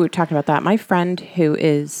you were talking about that. My friend who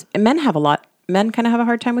is, and men kind of have a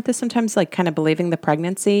hard time with this sometimes, like kind of believing the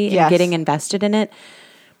pregnancy and Yes. getting invested in it.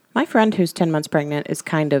 My friend who's 10 months pregnant is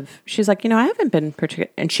she's like, I haven't been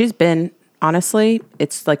and she's been, honestly,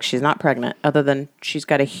 it's like she's not pregnant other than she's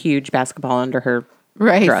got a huge basketball under her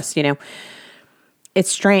Right. dress, It's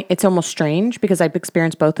strange. It's almost strange because I've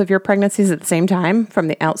experienced both of your pregnancies at the same time from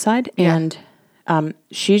the outside. Yeah. And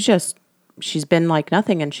she's been like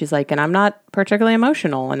nothing. And she's like, and I'm not particularly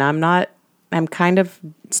emotional and I'm kind of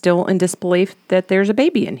still in disbelief that there's a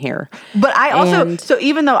baby in here. But I also, And- so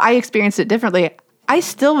even though I experienced it differently, I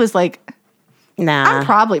still was like, Nah. I'm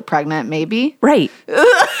probably pregnant, maybe. Right.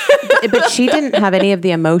 But she didn't have any of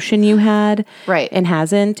the emotion you had. Right. And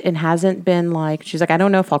hasn't been like, she's like, I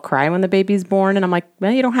don't know if I'll cry when the baby's born. And I'm like,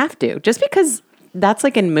 well, you don't have to. Just because that's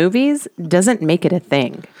like in movies doesn't make it a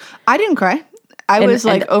thing. I didn't cry. I was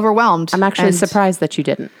like overwhelmed. I'm actually And surprised that you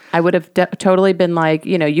didn't. I would have totally been like,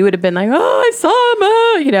 you would have been like, oh, I saw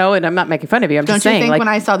him, and I'm not making fun of you. I'm Don't just you saying, think like, when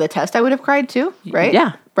I saw the test, I would have cried too? Right?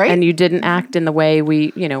 yeah. Right? And you didn't act in the way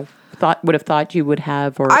we, would have thought you would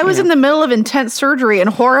have. Or I was in the middle of intense surgery and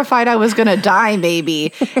horrified I was going to die,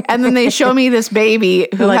 maybe. And then they show me this baby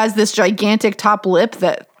who has this gigantic top lip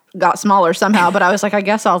that got smaller somehow. But I was like, I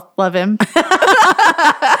guess I'll love him.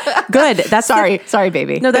 good. That's Sorry,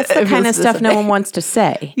 baby. No, that's the If kind of this is stuff no okay. one wants to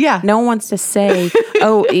say. Yeah. No one wants to say,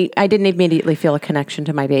 oh, I didn't immediately feel a connection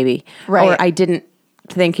to my baby. Right. Or I didn't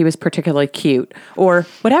think he was particularly cute or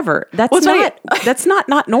whatever. That's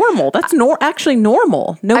not normal. That's actually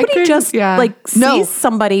normal. Nobody just sees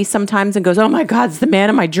somebody sometimes and goes, oh my God, it's the man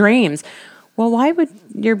of my dreams. Well, why would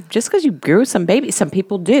just because you grew some baby, some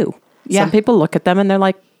people do. Yeah. Some people look at them and they're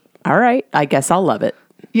like, all right, I guess I'll love it.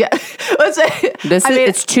 Yeah.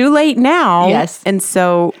 It's too late now. Yes. And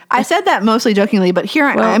so I said that mostly jokingly, but here,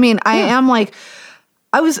 I am like,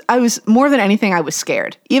 I was more than anything, I was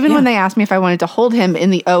scared. Even when they asked me if I wanted to hold him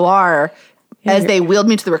in the OR as they wheeled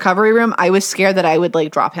me to the recovery room, I was scared that I would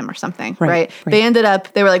like drop him or something. Right. They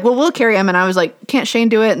were like, well, we'll carry him. And I was like, can't Shane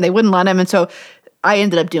do it? And they wouldn't let him. And so I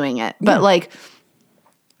ended up doing it. But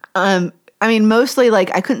mostly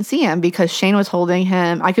like I couldn't see him because Shane was holding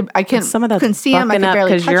him. I couldn't see him. I could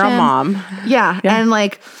barely touch him. Because you're a mom. Yeah.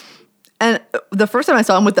 And the first time I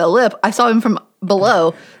saw him with that lip, I saw him from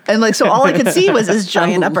below. And so all I could see was his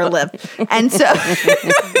giant upper lip. And so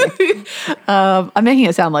I'm making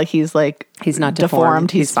it sound like he's not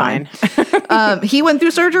deformed. He's fine. He went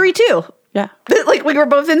through surgery too. Yeah. Like we were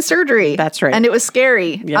both in surgery. That's right. And it was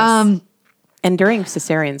scary. Yes. And during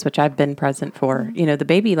cesareans, which I've been present for, the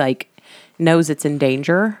baby knows it's in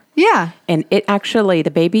danger. Yeah. And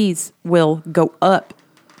the babies will go up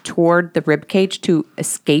toward the rib cage to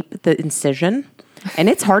escape the incision, and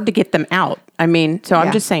it's hard to get them out. I'm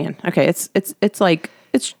just saying. Okay, it's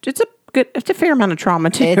a fair amount of trauma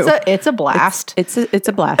too. It's a blast. It's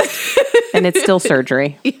a blast, and it's still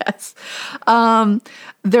surgery. Yes.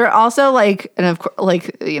 They're also and of course,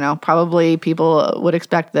 probably people would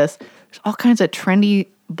expect this. There's all kinds of trendy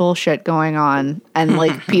bullshit going on, and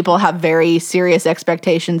people have very serious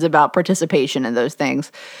expectations about participation in those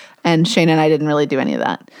things. And Shane and I didn't really do any of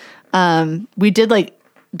that. We did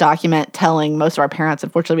document telling most of our parents.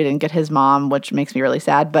 Unfortunately, we didn't get his mom, which makes me really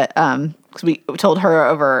sad. But because we told her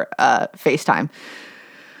over FaceTime.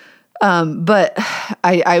 But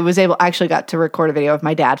I was able. I actually got to record a video of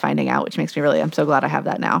my dad finding out, which makes me really. I'm so glad I have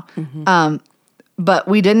that now. Mm-hmm. But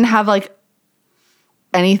we didn't have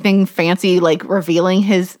anything fancy revealing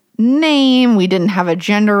his name. We didn't have a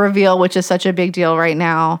gender reveal, which is such a big deal right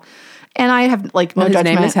now. And I have no his judgment.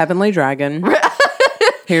 name is Heavenly Dragon.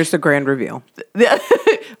 Here's the grand reveal.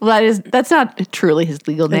 Well, that's not truly his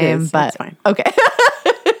legal name, but it's fine. Okay.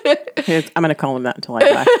 I'm going to call him that until I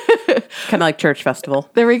die. Kind of like Church Festival.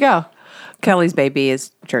 There we go. Kelly's baby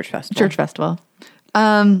is Church Festival. Church Festival.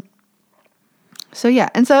 So yeah,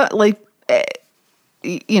 and so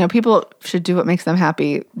people should do what makes them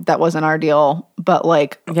happy. That wasn't our deal, but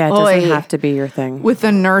it doesn't have to be your thing. With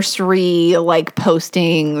the nursery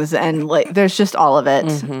postings and there's just all of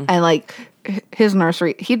it, and his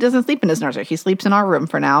nursery, he doesn't sleep in his nursery. He sleeps in our room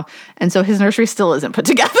for now. And so his nursery still isn't put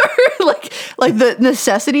together. like the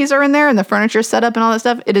necessities are in there and the furniture set up and all that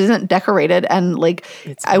stuff. It isn't decorated. And like,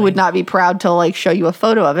 I would not be proud to like show you a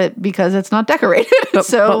photo of it because it's not decorated.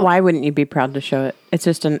 But why wouldn't you be proud to show it? It's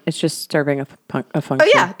just serving a function.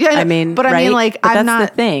 Oh yeah. I mean, but I mean, like, but I'm that's not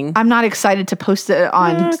the thing. I'm not excited to post it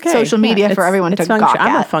on social media for everyone to gawk at.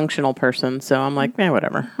 I'm a functional person, so I'm like,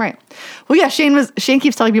 whatever. Right. Well, yeah, Shane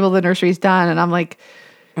keeps telling people the nursery's done, and I'm like,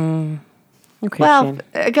 okay, well, Shane.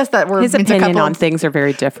 I guess that word His means a opinion couple on things are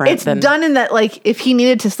very different. It's done in that, like, if he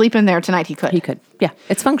needed to sleep in there tonight, he could. He could. Yeah,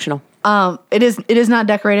 it's functional. It is not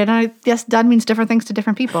decorated. And I guess done means different things to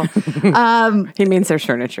different people. He means there's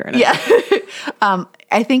furniture in it. Yeah.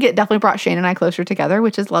 I think it definitely brought Shane and I closer together,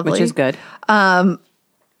 which is lovely. Which is good.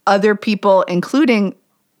 Other people, including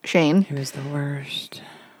Shane, He was the worst.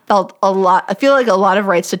 felt I feel like a lot of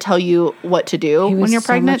rights to tell you what to do He was when you're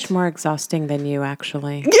pregnant. so much more exhausting than you,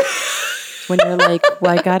 actually. When you're like,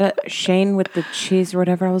 well, I got Shane with the cheese or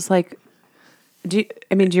whatever. I was like, do you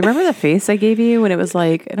remember the face I gave you when it was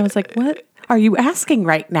like, and I was like, what are you asking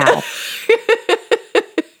right now?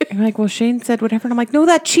 And you're like, well, Shane said whatever. And I'm like, no,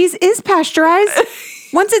 that cheese is pasteurized.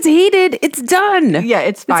 Once it's heated, it's done. Yeah,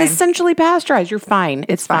 it's fine. It's essentially pasteurized. You're fine.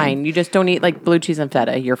 It's fine. You just don't eat like blue cheese and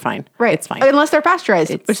feta. You're fine. Right. It's fine. Unless they're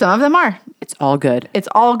pasteurized, which some of them are. It's all good. It's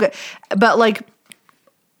all good. But like,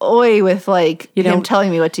 with like him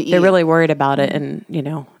telling me what to eat. They're really worried about it in,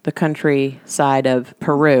 the countryside of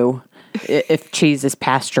Peru if cheese is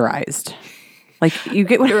pasteurized. Like, you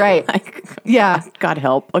get what right. Like, yeah. God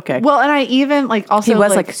help. Okay. Well, and I even like also he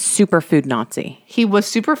was like super food Nazi. He was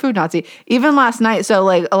super food Nazi. Even last night. So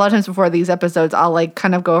like a lot of times before these episodes, I'll like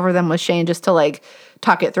kind of go over them with Shane just to like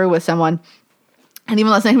talk it through with someone. And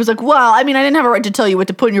even last night he was like, well, I mean, I didn't have a right to tell you what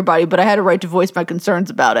to put in your body, but I had a right to voice my concerns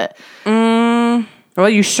about it. Well,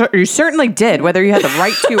 you certainly did, whether you had the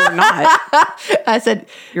right to or not. I said,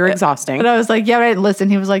 you're exhausting. And I was like, yeah, but I didn't listen.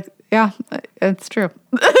 He was like, yeah, it's true.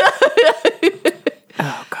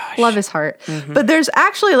 Oh, gosh. Love his heart. Mm-hmm. But there's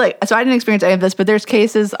actually so I didn't experience any of this, but there's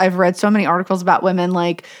cases, I've read so many articles about women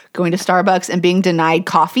like going to Starbucks and being denied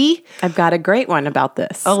coffee. I've got a great one about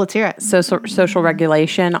this. Oh, let's hear it. Social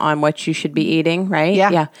regulation on what you should be eating, right? Yeah.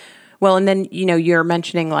 Yeah. Well, and then, you're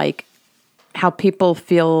mentioning like how people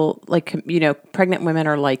feel like, pregnant women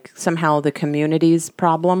are like somehow the community's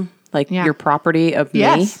problem, like your property of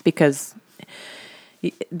me, because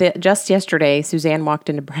just yesterday, Suzanne walked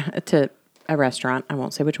into a restaurant, I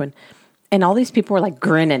won't say which one, and all these people were like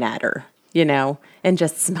grinning at her, and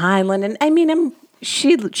just smiling. And I mean,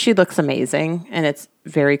 she looks amazing, and it's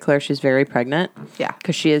very clear she's very pregnant. Yeah.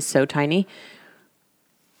 Because she is so tiny.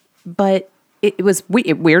 But it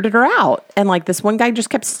weirded her out. And like this one guy just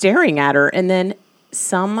kept staring at her, and then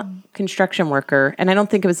some construction worker, and I don't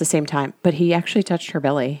think it was the same time, but he actually touched her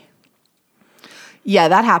belly. Yeah,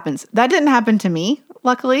 that happens. That didn't happen to me,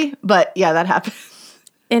 luckily, but yeah, that happens.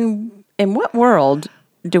 In what world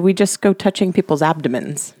do we just go touching people's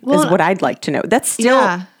abdomens? Is what I'd like to know. That's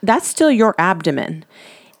still your abdomen.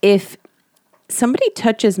 If somebody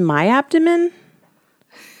touches my abdomen,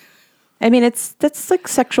 I mean, that's like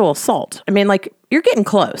sexual assault. I mean, like, you're getting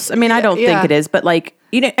close. I mean, I don't think it is, but like,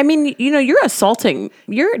 you're assaulting.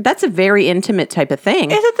 That's a very intimate type of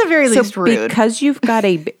thing. It's at the very least rude. Because you've got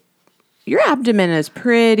your abdomen is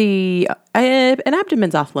pretty, an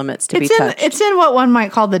abdomen's off limits to be touched. It's in what one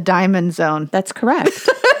might call the diamond zone. That's correct.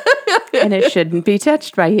 And it shouldn't be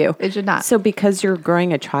touched by you. It should not. So because you're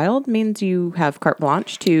growing a child means you have carte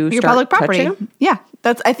blanche to your start public property. touching them? Yeah.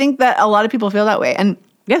 I think that a lot of people feel that way. And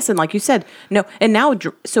yes, and like you said, no. And now,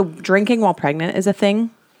 so drinking while pregnant is a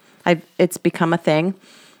thing. It's become a thing.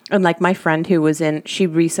 And like my friend who was she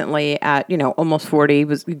recently at, almost 40,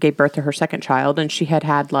 gave birth to her second child, and she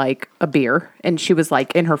had like a beer, and she was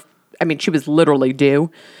like she was literally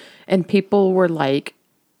due, and people were like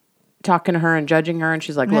talking to her and judging her, and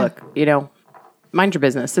she's like, look, mind your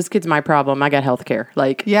business. This kid's my problem. I got health care.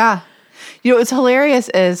 Like, yeah. What's hilarious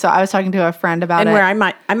is, so I was talking to a friend about it. Where I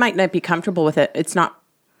might not be comfortable with it. It's not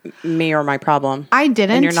me or my problem. I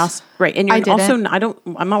didn't. And you're not, right. And you're also,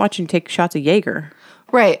 I'm not watching you take shots of Jaeger.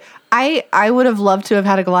 Right. I would have loved to have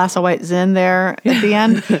had a glass of white Zin there at the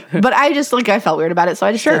end, but I just I felt weird about it. So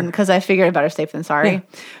I just didn't, because I figured better safe than sorry. Yeah.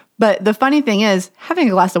 But the funny thing is, having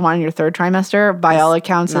a glass of wine in your third trimester, by all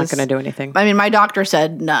accounts, not going to do anything. I mean, my doctor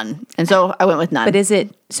said none. And so I went with none. But is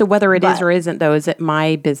it, so whether it is or isn't though, is it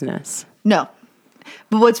my business? No.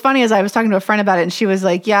 But what's funny is I was talking to a friend about it, and she was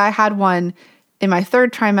like, yeah, I had one in my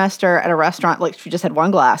third trimester at a restaurant. Like, she just had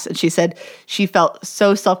one glass, and she said she felt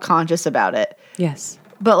so self-conscious about it. Yes.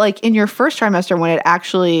 But like in your first trimester, when it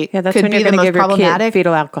actually Yeah, that's could when be you're the going to most give your kid problematic,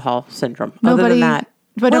 fetal alcohol syndrome. nobody, Other than that,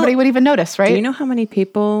 but nobody would even notice, right? do you know how many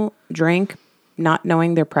people drink not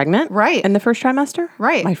knowing they're pregnant? Right. In the first trimester?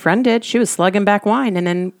 Right. My friend did. She was slugging back wine. And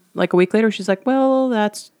then like a week later, she's like, well,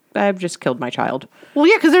 I've just killed my child. Well,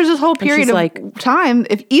 yeah, because there's this whole period she's of like- time.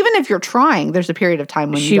 Even if you're trying, there's a period of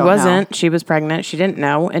time when you She don't wasn't. know. She was pregnant. She didn't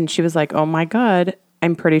know. And she was like, oh my God,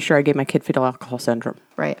 I'm pretty sure I gave my kid fetal alcohol syndrome.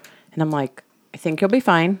 Right. And I'm like, I think you'll be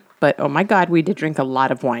fine. But oh my God, we did drink a lot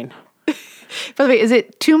of wine. By the way, is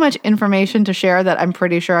it too much information to share that I'm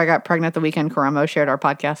pretty sure I got pregnant the weekend Karamo shared our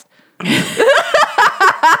podcast?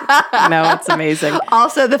 No, it's amazing.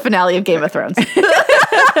 Also, the finale of Game of Thrones.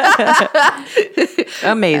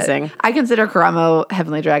 Amazing. I consider Karamo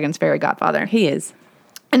Heavenly Dragon's fairy godfather. He is.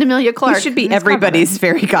 And Amelia Clark. He should be his everybody's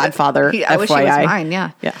fairy godfather. godmother. I wish he was FYI. mine,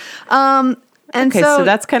 yeah. Yeah. And Okay, so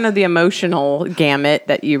that's kind of the emotional gamut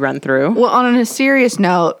that you run through. well, on a serious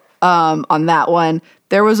note, on that one,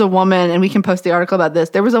 there was a woman, and we can post the article about this.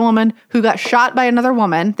 There was a woman who got shot by another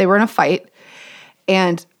woman. They were in a fight,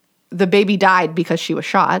 and the baby died because she was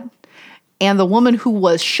shot. And the woman who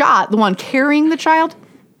was shot, the one carrying the child,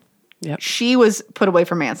 Yep. she was put away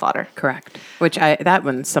for manslaughter. Correct. Which that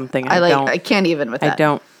one's something I I don't. I can't even with that. I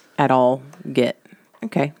don't at all get.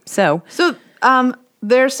 Okay, so So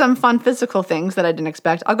there's some fun physical things that I didn't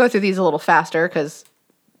expect. I'll go through these a little faster because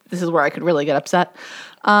this is where I could really get upset.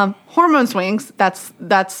 Hormone swings. That's.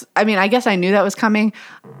 I mean, I guess I knew that was coming.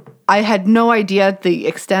 I had no idea the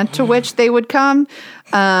extent to which they would come.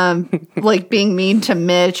 Like being mean to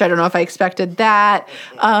Mitch. I don't know if I expected that.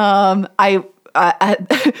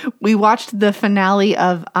 We watched the finale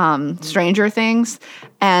of Stranger Things,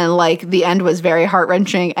 and like the end was very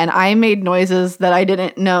heart-wrenching, and I made noises that I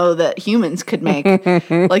didn't know that humans could make.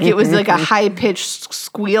 Like it was like a high-pitched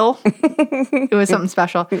squeal. It was something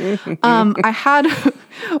special. I had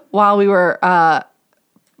while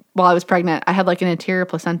I was pregnant, I had like an anterior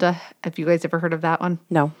placenta. Have you guys ever heard of that one?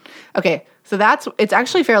 no. Okay, so it's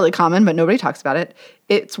actually fairly common, but nobody talks about it.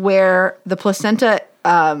 It's where the placenta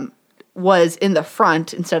was in the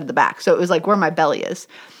front instead of the back. So it was like where my belly is.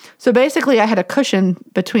 So basically I had a cushion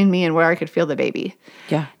between me and where I could feel the baby.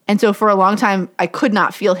 Yeah. And so for a long time I could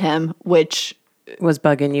not feel him, which Was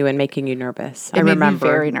bugging you and making you nervous. I made me remember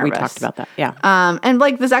very we nervous. talked about that. Yeah. and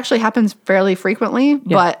like this actually happens fairly frequently,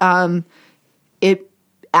 but it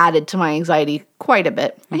added to my anxiety quite a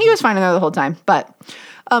bit. And he was fine in there the whole time. But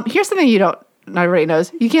here's something not everybody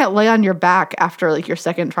knows. You can't lay on your back after like your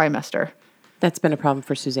second trimester. That's been a problem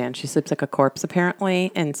for Suzanne. She sleeps like a corpse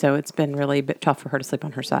apparently, and so it's been really a bit tough for her to sleep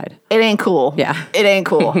on her side. It ain't cool. Yeah. It ain't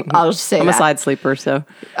cool. I'll just say I'm that. a side sleeper, so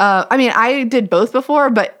I mean, I did both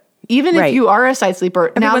before, but even if Right. you are a side sleeper,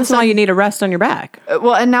 every now once in a while you need a rest on your back.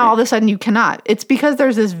 and now all of a sudden you cannot. It's because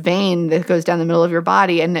there's this vein that goes down the middle of your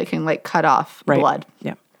body and it can like cut off Right. blood.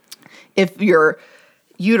 Yeah. If your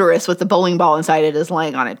uterus with the bowling ball inside it is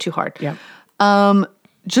laying on it too hard. Yeah.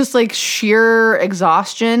 Just like sheer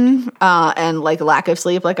exhaustion and like lack of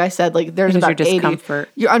sleep. Like I said, like there's Because about your 80. discomfort.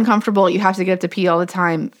 You're uncomfortable. You have to get up to pee all the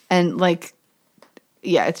time. And like,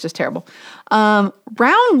 yeah, it's just terrible. Round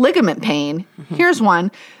ligament pain. Here's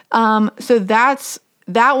one. So that's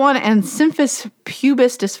that one and symphysis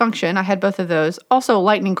pubis dysfunction. I had both of those. Also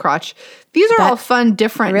lightning crotch. These are all fun,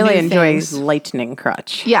 different I really new enjoy things. lightning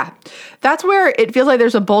crotch. Yeah. That's where it feels like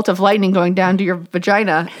there's a bolt of lightning going down to your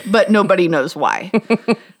vagina, but nobody knows why.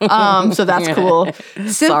 So that's cool.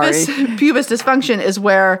 Symphysis pubis dysfunction is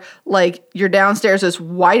where like your downstairs is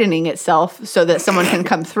widening itself so that someone can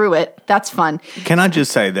come through it. That's fun. Can I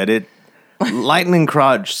just say that lightning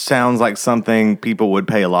crotch sounds like something people would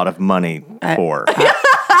pay a lot of money for.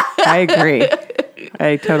 I agree.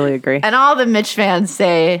 I totally agree. And all the Mitch fans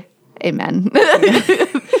say amen.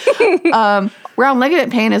 Round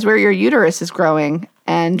ligament pain is where your uterus is growing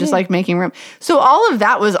and just like making room. So all of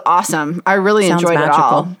that was awesome. I really Sounds enjoyed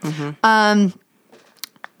magical. it all.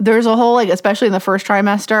 There's a whole like, especially in the first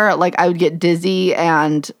trimester, like I would get dizzy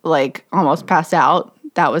and like almost pass out.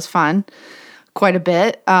 That was fun, quite a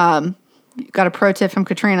bit. Got a pro tip from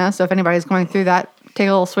Katrina. So if anybody's going through that, take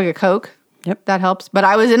a little swig of Coke. Yep. That helps. But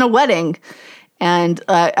I was in a wedding, and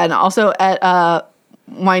also at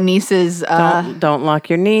my niece's. Don't lock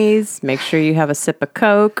your knees. Make sure you have a sip of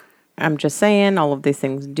Coke. I'm just saying, all of these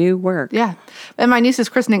things do work. Yeah. And my niece's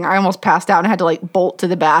christening, I almost passed out and had to like bolt to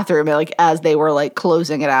the bathroom like as they were like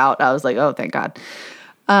closing it out. I was like, oh, thank God.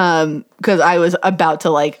 Because I was about to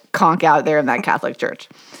like conk out there in that Catholic church.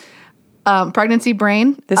 Pregnancy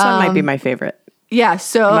brain. This one might be my favorite. Yeah.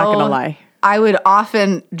 So I'm not going to lie. I would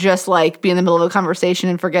often just like be in the middle of a conversation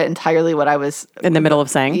and forget entirely what I was. In the middle of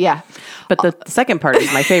saying? Yeah. But the second part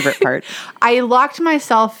is my favorite part. I locked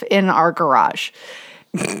myself in our garage.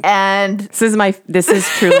 And This is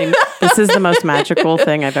the most magical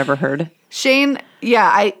thing I've ever heard. Shane,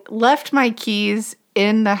 I left my keys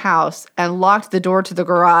in the house and locked the door to the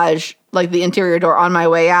garage, like the interior door, on my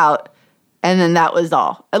way out. And then that was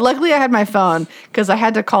all. And luckily, I had my phone because I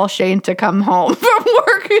had to call Shane to come home from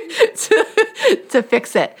work to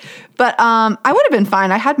fix it. But I would have been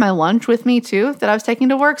fine. I had my lunch with me, too, that I was taking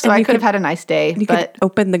to work. So I could have had a nice day. You could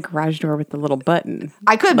open the garage door with the little button.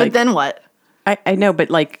 I could, but then what? I know, but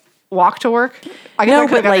like... Walk to work? I guess I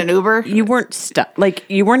could have gotten an Uber. You weren't stuck. Like,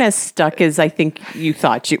 you weren't as stuck as I think you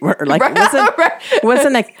thought you were. Like, it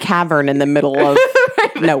wasn't a cavern in the middle of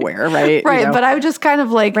nowhere, right? Right, You know? but I was just kind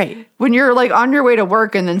of like, when you're like on your way to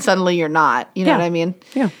work and then suddenly you're not, you know what I mean?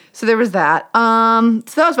 Yeah. So there was that. So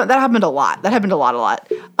that was fun. That happened a lot. A lot.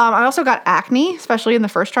 I also got acne, especially in the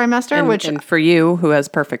first trimester, And for you, who has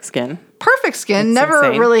perfect skin. Perfect skin. It's Never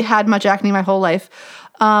insane. really had much acne my whole life.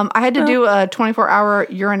 I had to do a 24-hour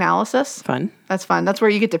urinalysis. Fun. That's fun. That's where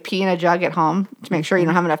you get to pee in a jug at home to make sure you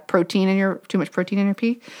don't have enough protein in too much protein in your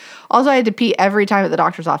pee. Also, I had to pee every time at the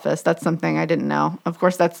doctor's office. That's something I didn't know. Of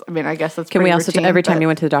course, I guess that's Can we also, routine, every time you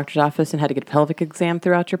went to the doctor's office and had to get a pelvic exam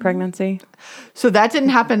throughout your pregnancy? So that didn't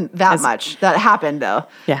happen that much. That happened, though.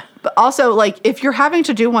 Yeah. But also, like, if you're having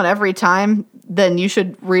to do one every time, then you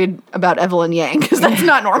should read about Evelyn Yang, because that's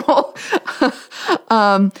not normal.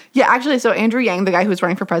 Actually, so Andrew Yang, the guy who was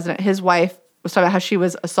running for president, his wife was talking about how she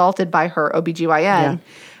was assaulted by her OBGYN,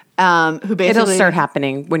 who basically... It'll start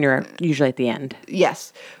happening when you're usually at the end.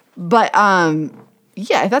 Yes. But,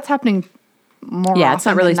 if that's happening more often it's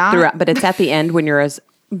not really than not, throughout, but it's at the end when you're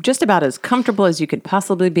just about as comfortable as you could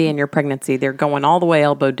possibly be in your pregnancy. They're going all the way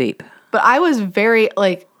elbow deep. But I was very,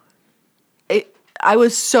 like... I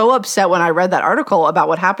was so upset when I read that article about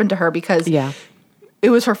what happened to her because it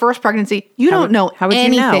was her first pregnancy. You don't know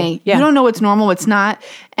anything. You know? Yeah. You don't know what's normal, what's not.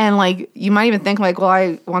 And like, you might even think like, well,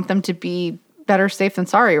 I want them to be better safe than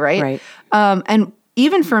sorry, right? Right. And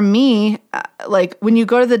even for me, like when you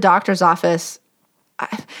go to the doctor's office,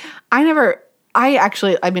 I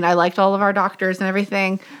liked all of our doctors and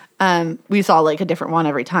everything. We saw like a different one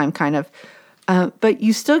every time kind of. But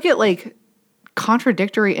you still get like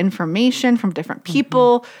contradictory information from different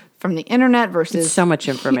people, from the internet versus... It's so much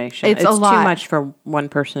information. It's a lot. Too much for one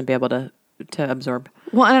person to be able to absorb.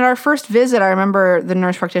 Well, and at our first visit, I remember the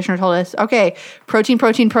nurse practitioner told us, okay, protein,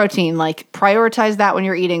 like prioritize that when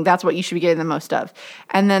you're eating. That's what you should be getting the most of.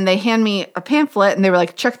 And then they hand me a pamphlet and they were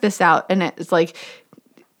like, check this out. And it was like,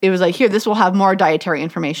 here, this will have more dietary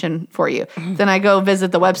information for you. Mm-hmm. Then I go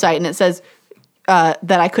visit the website and it says that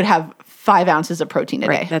I could have 5 ounces of protein a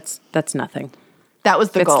day. That's nothing. That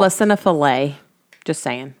was the goal. It's less than a fillet. Just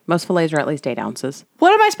saying. Most fillets are at least 8 ounces.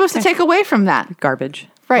 What am I supposed to take away from that? Garbage.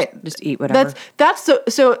 Right. Just eat whatever. That's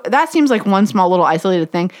so that seems like one small little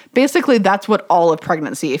isolated thing. Basically, that's what all of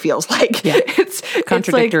pregnancy feels like. Yeah. It's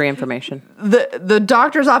contradictory information. The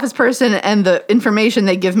doctor's office person and the information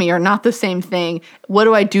they give me are not the same thing. What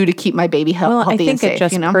do I do to keep my baby healthy and safe? I think it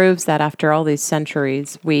just proves that after all these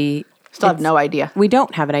centuries, we still have no idea. We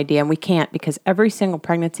don't have an idea, and we can't, because every single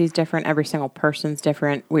pregnancy is different. Every single person's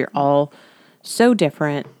different. We're all so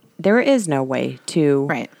different. There is no way to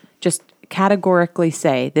just categorically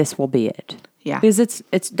say this will be it. Yeah. Because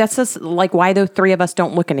that's just like why the 3 of us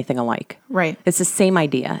don't look anything alike. Right. It's the same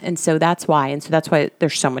idea. And so that's why. And so that's why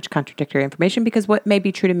there's so much contradictory information, because what may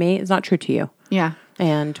be true to me is not true to you. Yeah.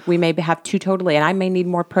 And we may have 2 totally, and I may need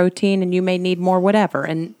more protein and you may need more whatever.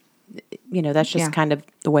 And, that's just kind of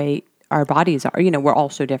the way our bodies are. We're all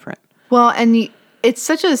so different. Well, and it's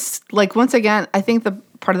such a, like, once again, I think the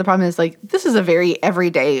part of the problem is like, this is a very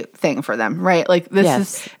everyday thing for them, right? Like this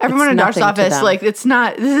is everyone in a doctor's office. Like this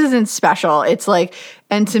isn't special. It's like,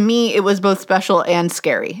 and to me, it was both special and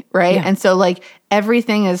scary. Right. Yeah. And so like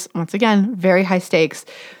everything is, once again, very high stakes.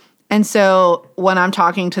 And so when I'm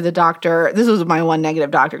talking to the doctor, this was my one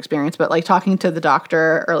negative doctor experience, but like talking to the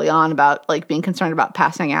doctor early on about like being concerned about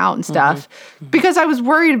passing out and stuff, because I was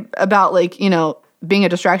worried about like, being a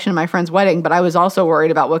distraction in my friend's wedding, but I was also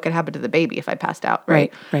worried about what could happen to the baby if I passed out.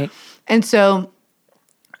 Right. And so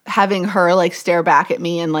having her like stare back at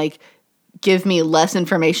me and like give me less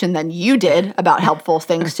information than you did about helpful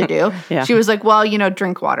things to do. She was like, well,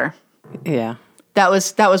 drink water. Yeah. That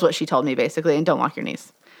was what she told me basically. And don't lock your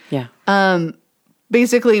knees. Yeah.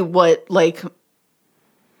 Basically what like,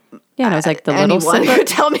 it was like the little sip could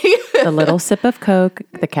tell me. The little sip of Coke,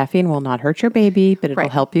 the caffeine will not hurt your baby, but it'll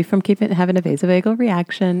help you from having a vasovagal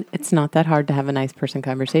reaction. It's not that hard to have a nice person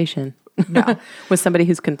conversation. No. With somebody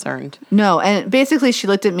who's concerned. No. And basically she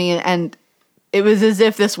looked at me and it was as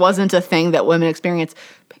if this wasn't a thing that women experience.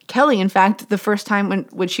 Kelly, in fact, the first time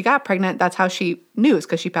when she got pregnant, that's how she knew, is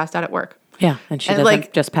because she passed out at work. Yeah, and she doesn't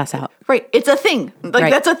like, just pass out. Right. It's a thing. Like,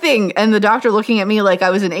 Right. that's a thing. And the doctor looking at me like I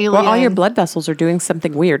was an alien. Well, all your blood vessels are doing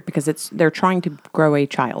something weird because they're trying to grow a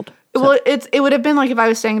child. So. Well, it would have been like if I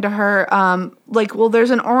was saying to her, like, well,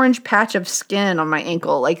 there's an orange patch of skin on my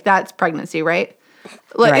ankle. Like, that's pregnancy, right?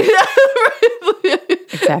 Like,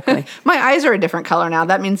 Exactly. My eyes are a different color now.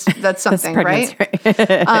 That means that's something, That's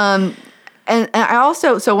right? And I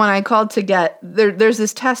also, so when I called to get, there's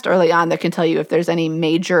this test early on that can tell you if there's any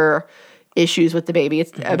major issues with the baby.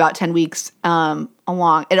 It's about 10 weeks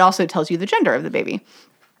along. It also tells you the gender of the baby,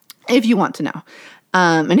 if you want to know.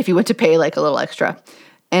 And if you want to pay like a little extra.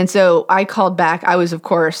 And so I called back. I was, of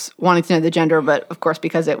course, wanting to know the gender, but of course,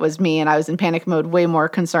 because it was me and I was in panic mode, way more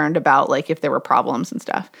concerned about like if there were problems and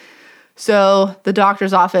stuff. So the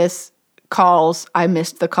doctor's office calls. I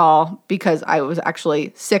missed the call because I was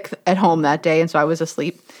actually sick at home that day, and so I was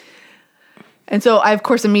asleep. And so I, of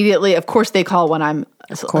course, they call when I'm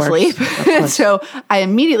asleep. So I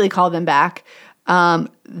immediately called them back.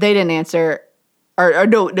 They didn't answer, or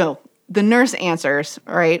no, the nurse answers,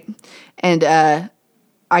 right? And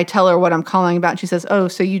I tell her what I'm calling about, and she says, "Oh,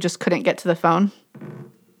 so you just couldn't get to the phone?"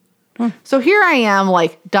 So here I am,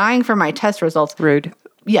 like, dying for my test results. Rude.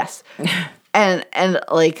 Yes. and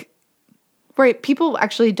like, right, people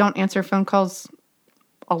actually don't answer phone calls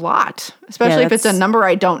a lot, especially if it's a number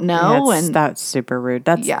I don't know. And that's super rude.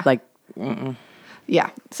 That's like, yeah.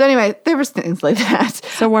 So anyway, there was things like that.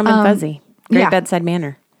 So warm and fuzzy. Great bedside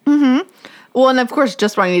manner. Mm-hmm. Well, and of course,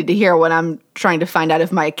 just what I need to hear when I'm trying to find out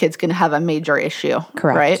if my kid's going to have a major issue.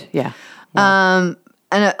 Correct. Right? Yeah. And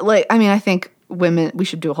like, I mean, I think women, we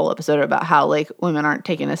should do a whole episode about how like women aren't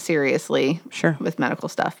taken as seriously with medical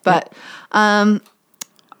stuff. But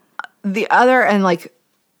the other, and like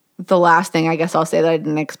the last thing I guess I'll say that I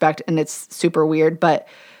didn't expect, and it's super weird, but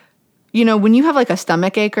you know, when you have like a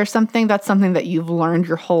stomach ache or something, that's something that you've learned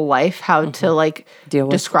your whole life how to like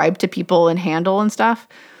describe to people and handle and stuff.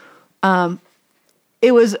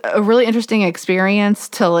 It was a really interesting experience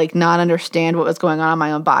to like not understand what was going on in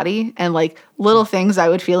my own body, and like little things I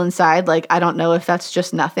would feel inside. Like, I don't know if that's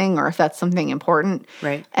just nothing or if that's something important.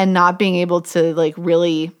 Right. And not being able to like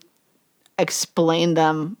really explain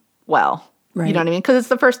them well. Right. You know what I mean? Because it's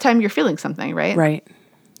the first time you're feeling something, right? Right.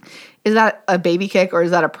 Is that a baby kick, or is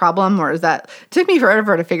that a problem, or is that... It took me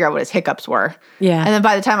forever to figure out what his hiccups were. Yeah. And then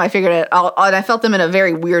by the time I figured it out, and I felt them in a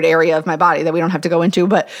very weird area of my body that we don't have to go into,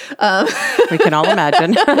 but... we can all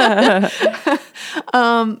imagine.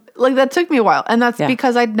 like, that took me a while. And that's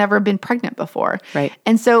because I'd never been pregnant before. Right.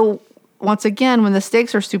 And so, once again, when the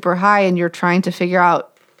stakes are super high and you're trying to figure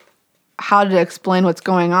out how to explain what's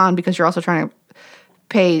going on because you're also trying to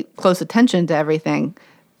pay close attention to everything,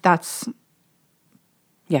 that's...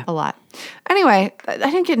 Yeah. A lot. Anyway, I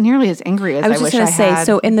didn't get nearly as angry as I wish I had. I was just going to say,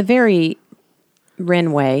 so in the very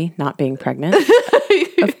Rin way, not being pregnant,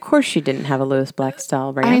 of course you didn't have a Lewis Black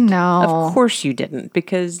style rant. I know. Of course you didn't,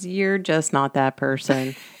 because you're just not that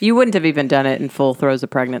person. You wouldn't have even done it in full throes of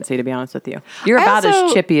pregnancy, to be honest with you. You're about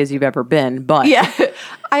as chippy as you've ever been, but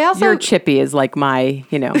your chippy is like my,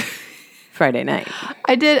 Friday night.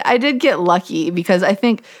 I did get lucky because I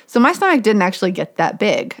think, so my stomach didn't actually get that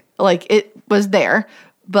big. Like, it was there.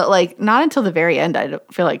 But like not until the very end, I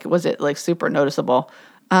don't feel like was it like super noticeable.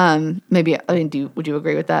 Maybe would you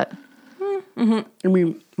agree with that? Mm-hmm. I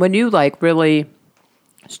mean, when you like really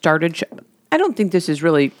started, I don't think this is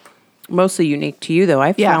really mostly unique to you though.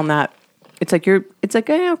 I found that it's like you're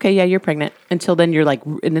pregnant until then you're like,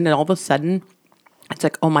 and then all of a sudden it's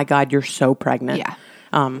like, oh my God, you're so pregnant. Yeah.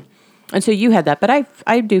 And so you had that, but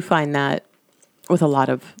I do find that with a lot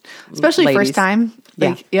of especially ladies. First time.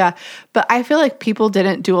 Yeah. But I feel like people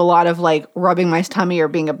didn't do a lot of like rubbing my tummy or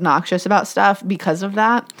being obnoxious about stuff because of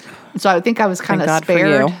that. So I think I was kind of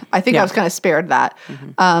spared. I think I was kind of spared that.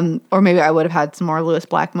 Mm-hmm. Or maybe I would have had some more Lewis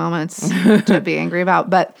Black moments to be angry about.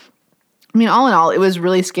 But I mean, all in all, it was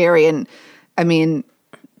really scary. And I mean,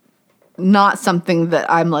 not something that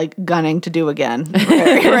I'm like gunning to do again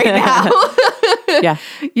right now. Yeah.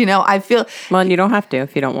 I feel... Well, and you don't have to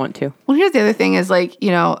if you don't want to. Well, here's the other thing is like,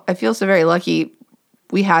 I feel so very lucky.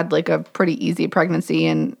 We had like a pretty easy pregnancy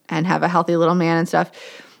and have a healthy little man and stuff.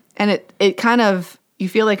 And it kind of, you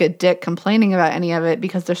feel like a dick complaining about any of it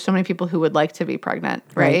because there's so many people who would like to be pregnant,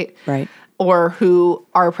 right? Right. Or who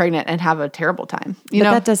are pregnant and have a terrible time. But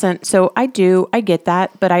that doesn't, so I get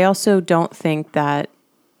that, but I also don't think that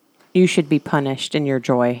you should be punished in your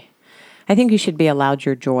joy. I think you should be allowed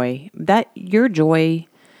your joy. That your joy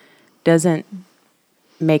doesn't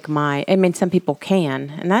make some people can,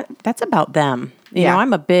 and that's about them. You Yeah.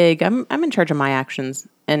 know, I'm in charge of my actions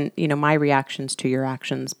and, my reactions to your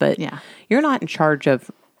actions, but you're not in charge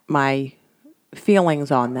of my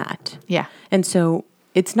feelings on that. Yeah. And so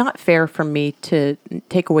it's not fair for me to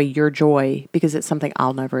take away your joy because it's something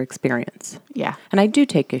I'll never experience. Yeah. And I do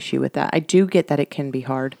take issue with that. I do get that it can be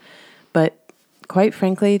hard, but quite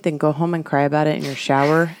frankly, then go home and cry about it in your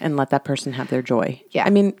shower and let that person have their joy. Yeah. I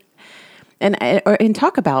mean, and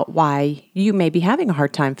talk about why you may be having a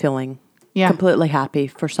hard time feeling completely happy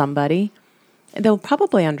for somebody. They'll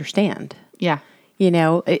probably understand. Yeah.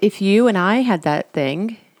 If you and I had that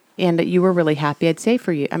thing and you were really happy, I'd say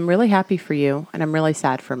for you, I'm really happy for you and I'm really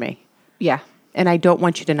sad for me. Yeah. And I don't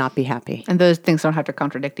want you to not be happy. And those things don't have to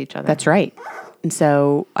contradict each other. That's right. And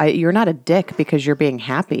so you're not a dick because you're being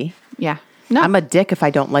happy. Yeah. No. I'm a dick if I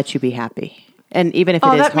don't let you be happy. And even if it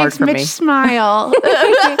is that hard makes for Mitch me. smile.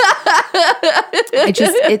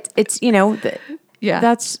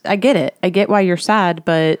 That's, I get it. I get why you're sad,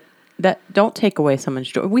 but don't take away someone's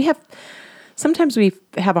joy. Sometimes we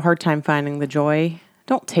have a hard time finding the joy.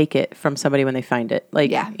 Don't take it from somebody when they find it.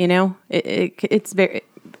 It's very,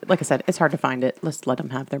 like I said, it's hard to find it. Let's let them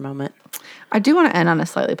have their moment. I do want to end on a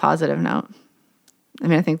slightly positive note. I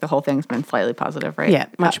mean, I think the whole thing's been slightly positive, right? Yeah,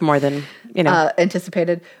 much more than,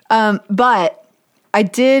 anticipated. But I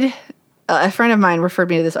did, a friend of mine referred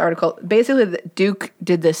me to this article. Basically, Duke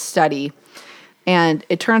did this study, and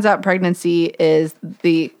it turns out pregnancy is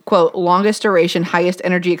the, quote, longest duration, highest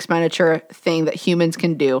energy expenditure thing that humans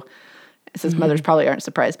can do. It says mothers probably aren't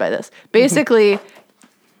surprised by this. Basically,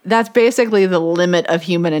 that's basically the limit of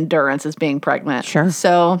human endurance is being pregnant. Sure.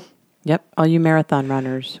 So... Yep. All you marathon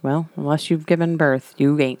runners. Well, unless you've given birth,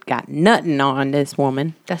 you ain't got nothing on this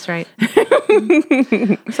woman. That's right.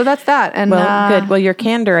 So that's that. And good. Well, your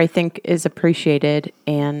candor, I think, is appreciated.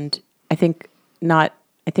 And I think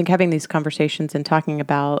having these conversations and talking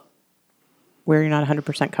about where you're not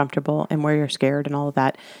 100% comfortable and where you're scared and all of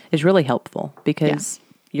that is really helpful because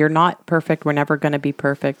you're not perfect. We're never going to be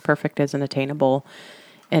perfect. Perfect isn't attainable.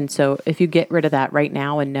 And so if you get rid of that right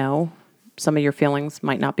now and know some of your feelings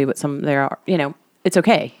might not be what some there are, it's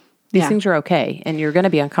okay. These things are okay. And you're going to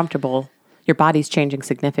be uncomfortable. Your body's changing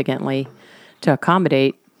significantly to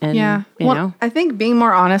accommodate. And, I think being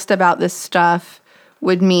more honest about this stuff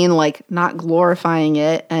would mean like not glorifying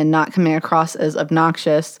it and not coming across as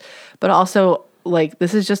obnoxious, but also like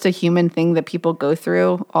this is just a human thing that people go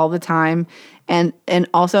through all the time. And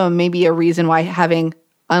also maybe a reason why having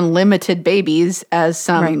unlimited babies as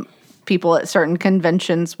some people at certain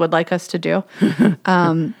conventions would like us to do.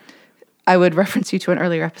 I would reference you to an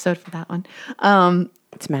earlier episode for that one.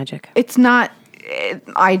 It's magic. It's not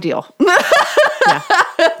ideal.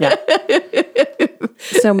 Yeah.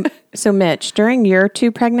 So Mitch, during your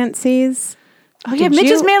 2 pregnancies,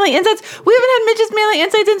 Mitch's Manly Insights. We haven't had Mitch's Manly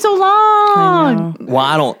Insights in so long. I know. Well,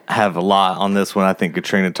 I don't have a lot on this one. I think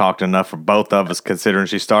Katrina talked enough for both of us, considering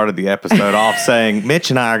she started the episode off saying Mitch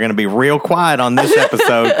and I are going to be real quiet on this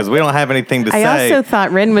episode because we don't have anything to say. I also thought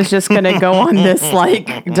Rin was just going to go on this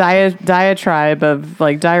diatribe of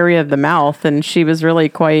diarrhea of the mouth, and she was really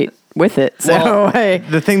quite with it. So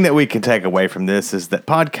the thing that we can take away from this is that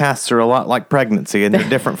podcasts are a lot like pregnancy, and they're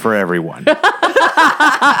different for everyone.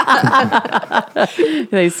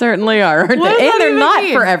 They certainly are. And they're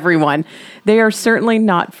not for everyone. They are certainly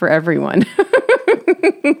not for everyone.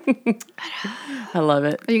 I love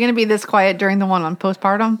it. Are you going to be this quiet during the one on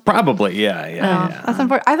postpartum? Probably, yeah. That's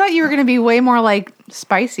important. I thought you were going to be way more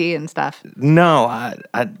spicy and stuff. No,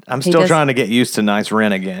 I'm still trying to get used to nice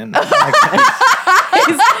Ren again.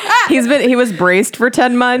 He was braced for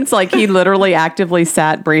 10 months. He literally actively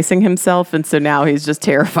sat bracing himself. And so now he's just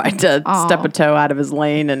terrified to step a toe out of his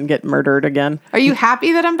lane and get murdered again. Are you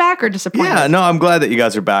happy that I'm back or disappointed? Yeah, no, I'm glad that you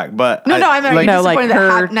guys are back. But I'm disappointed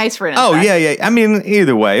that nice Ren is back. Yeah. I mean,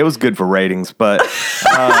 either way, it was good for ratings. But as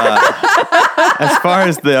far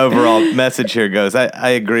as the overall message here goes, I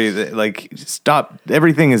agree that stop.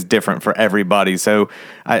 Everything is different for everybody. So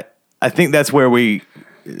I think that's where we,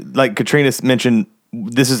 like Katrina mentioned,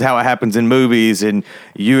 this is how it happens in movies, and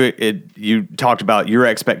you talked about your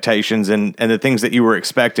expectations and the things that you were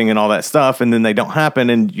expecting and all that stuff, and then they don't happen,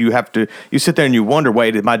 and you sit there and you wonder,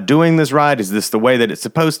 wait, am I doing this right? Is this the way that it's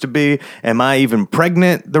supposed to be? Am I even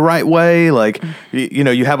pregnant the right way?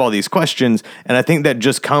 You have all these questions, and I think that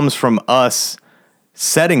just comes from us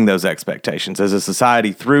setting those expectations as a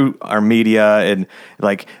society through our media, and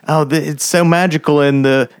it's so magical in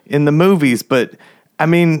the movies, but I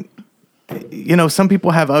mean, some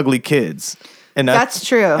people have ugly kids. And That's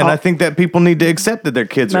true. And I think that people need to accept that their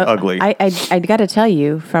kids are ugly. I got to tell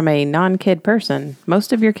you, from a non-kid person,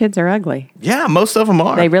 most of your kids are ugly. Yeah, most of them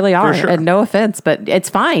are. They really are. For sure. And no offense, but it's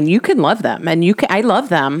fine. You can love them, and I love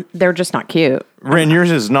them. They're just not cute. Ren, yours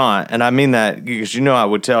is not, and I mean that because I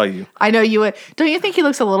would tell you. I know you would. Don't you think he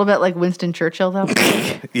looks a little bit like Winston Churchill, though?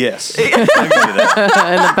 Yes, I give you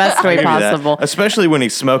that. In the best way I give you that. possible. Especially when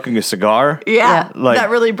he's smoking a cigar. Yeah, Like, that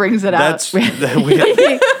really brings it out. That's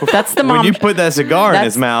the mom. when you put that cigar in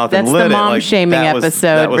That's- his mouth that's and the lit it. mom Like, shaming that was,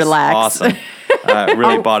 episode. That was Relax. Awesome. I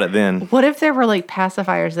really bought it then. What if there were like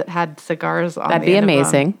pacifiers that had cigars on? That'd the be end of them?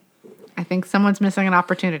 amazing. I think someone's missing an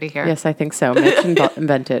opportunity here. Yes, I think so. Mitch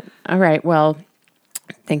invented. All right. Well,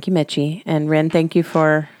 thank you, Mitchie. And Ren, thank you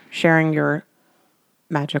for sharing your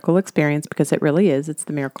magical experience, because it really is. It's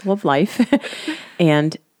the miracle of life.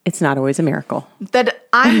 And it's not always a miracle. That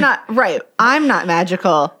I'm not right. I'm not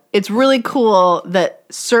magical. It's really cool that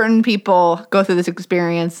certain people go through this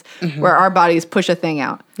experience where our bodies push a thing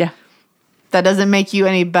out. Yeah. That doesn't make you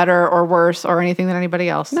any better or worse or anything than anybody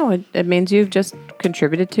else. No, it means you've just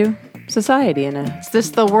contributed to society in a It's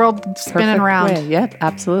just the world spinning perfect around. way. Yep,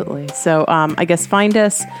 absolutely. So I guess find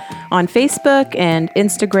us on Facebook and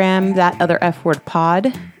Instagram, That Other F Word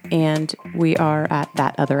Pod. And we are at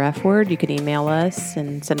That Other F Word. You can email us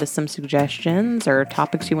and send us some suggestions or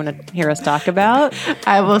topics you want to hear us talk about.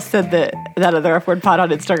 I will send that other F word pod on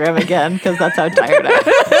Instagram again because that's how tired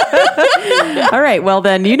I am. All right. Well,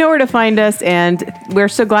 then you know where to find us. And we're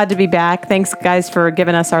so glad to be back. Thanks, guys, for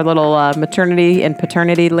giving us our little maternity and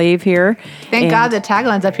paternity leave here. Thank God the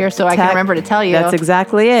tagline's up here so I can remember to tell you. That's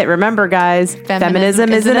exactly it. Remember, guys,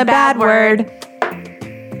 feminism isn't a bad word.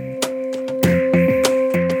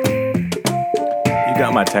 You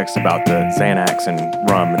got my text about the Xanax and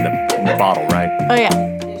rum in the bottle, right? Oh,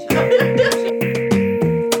 yeah.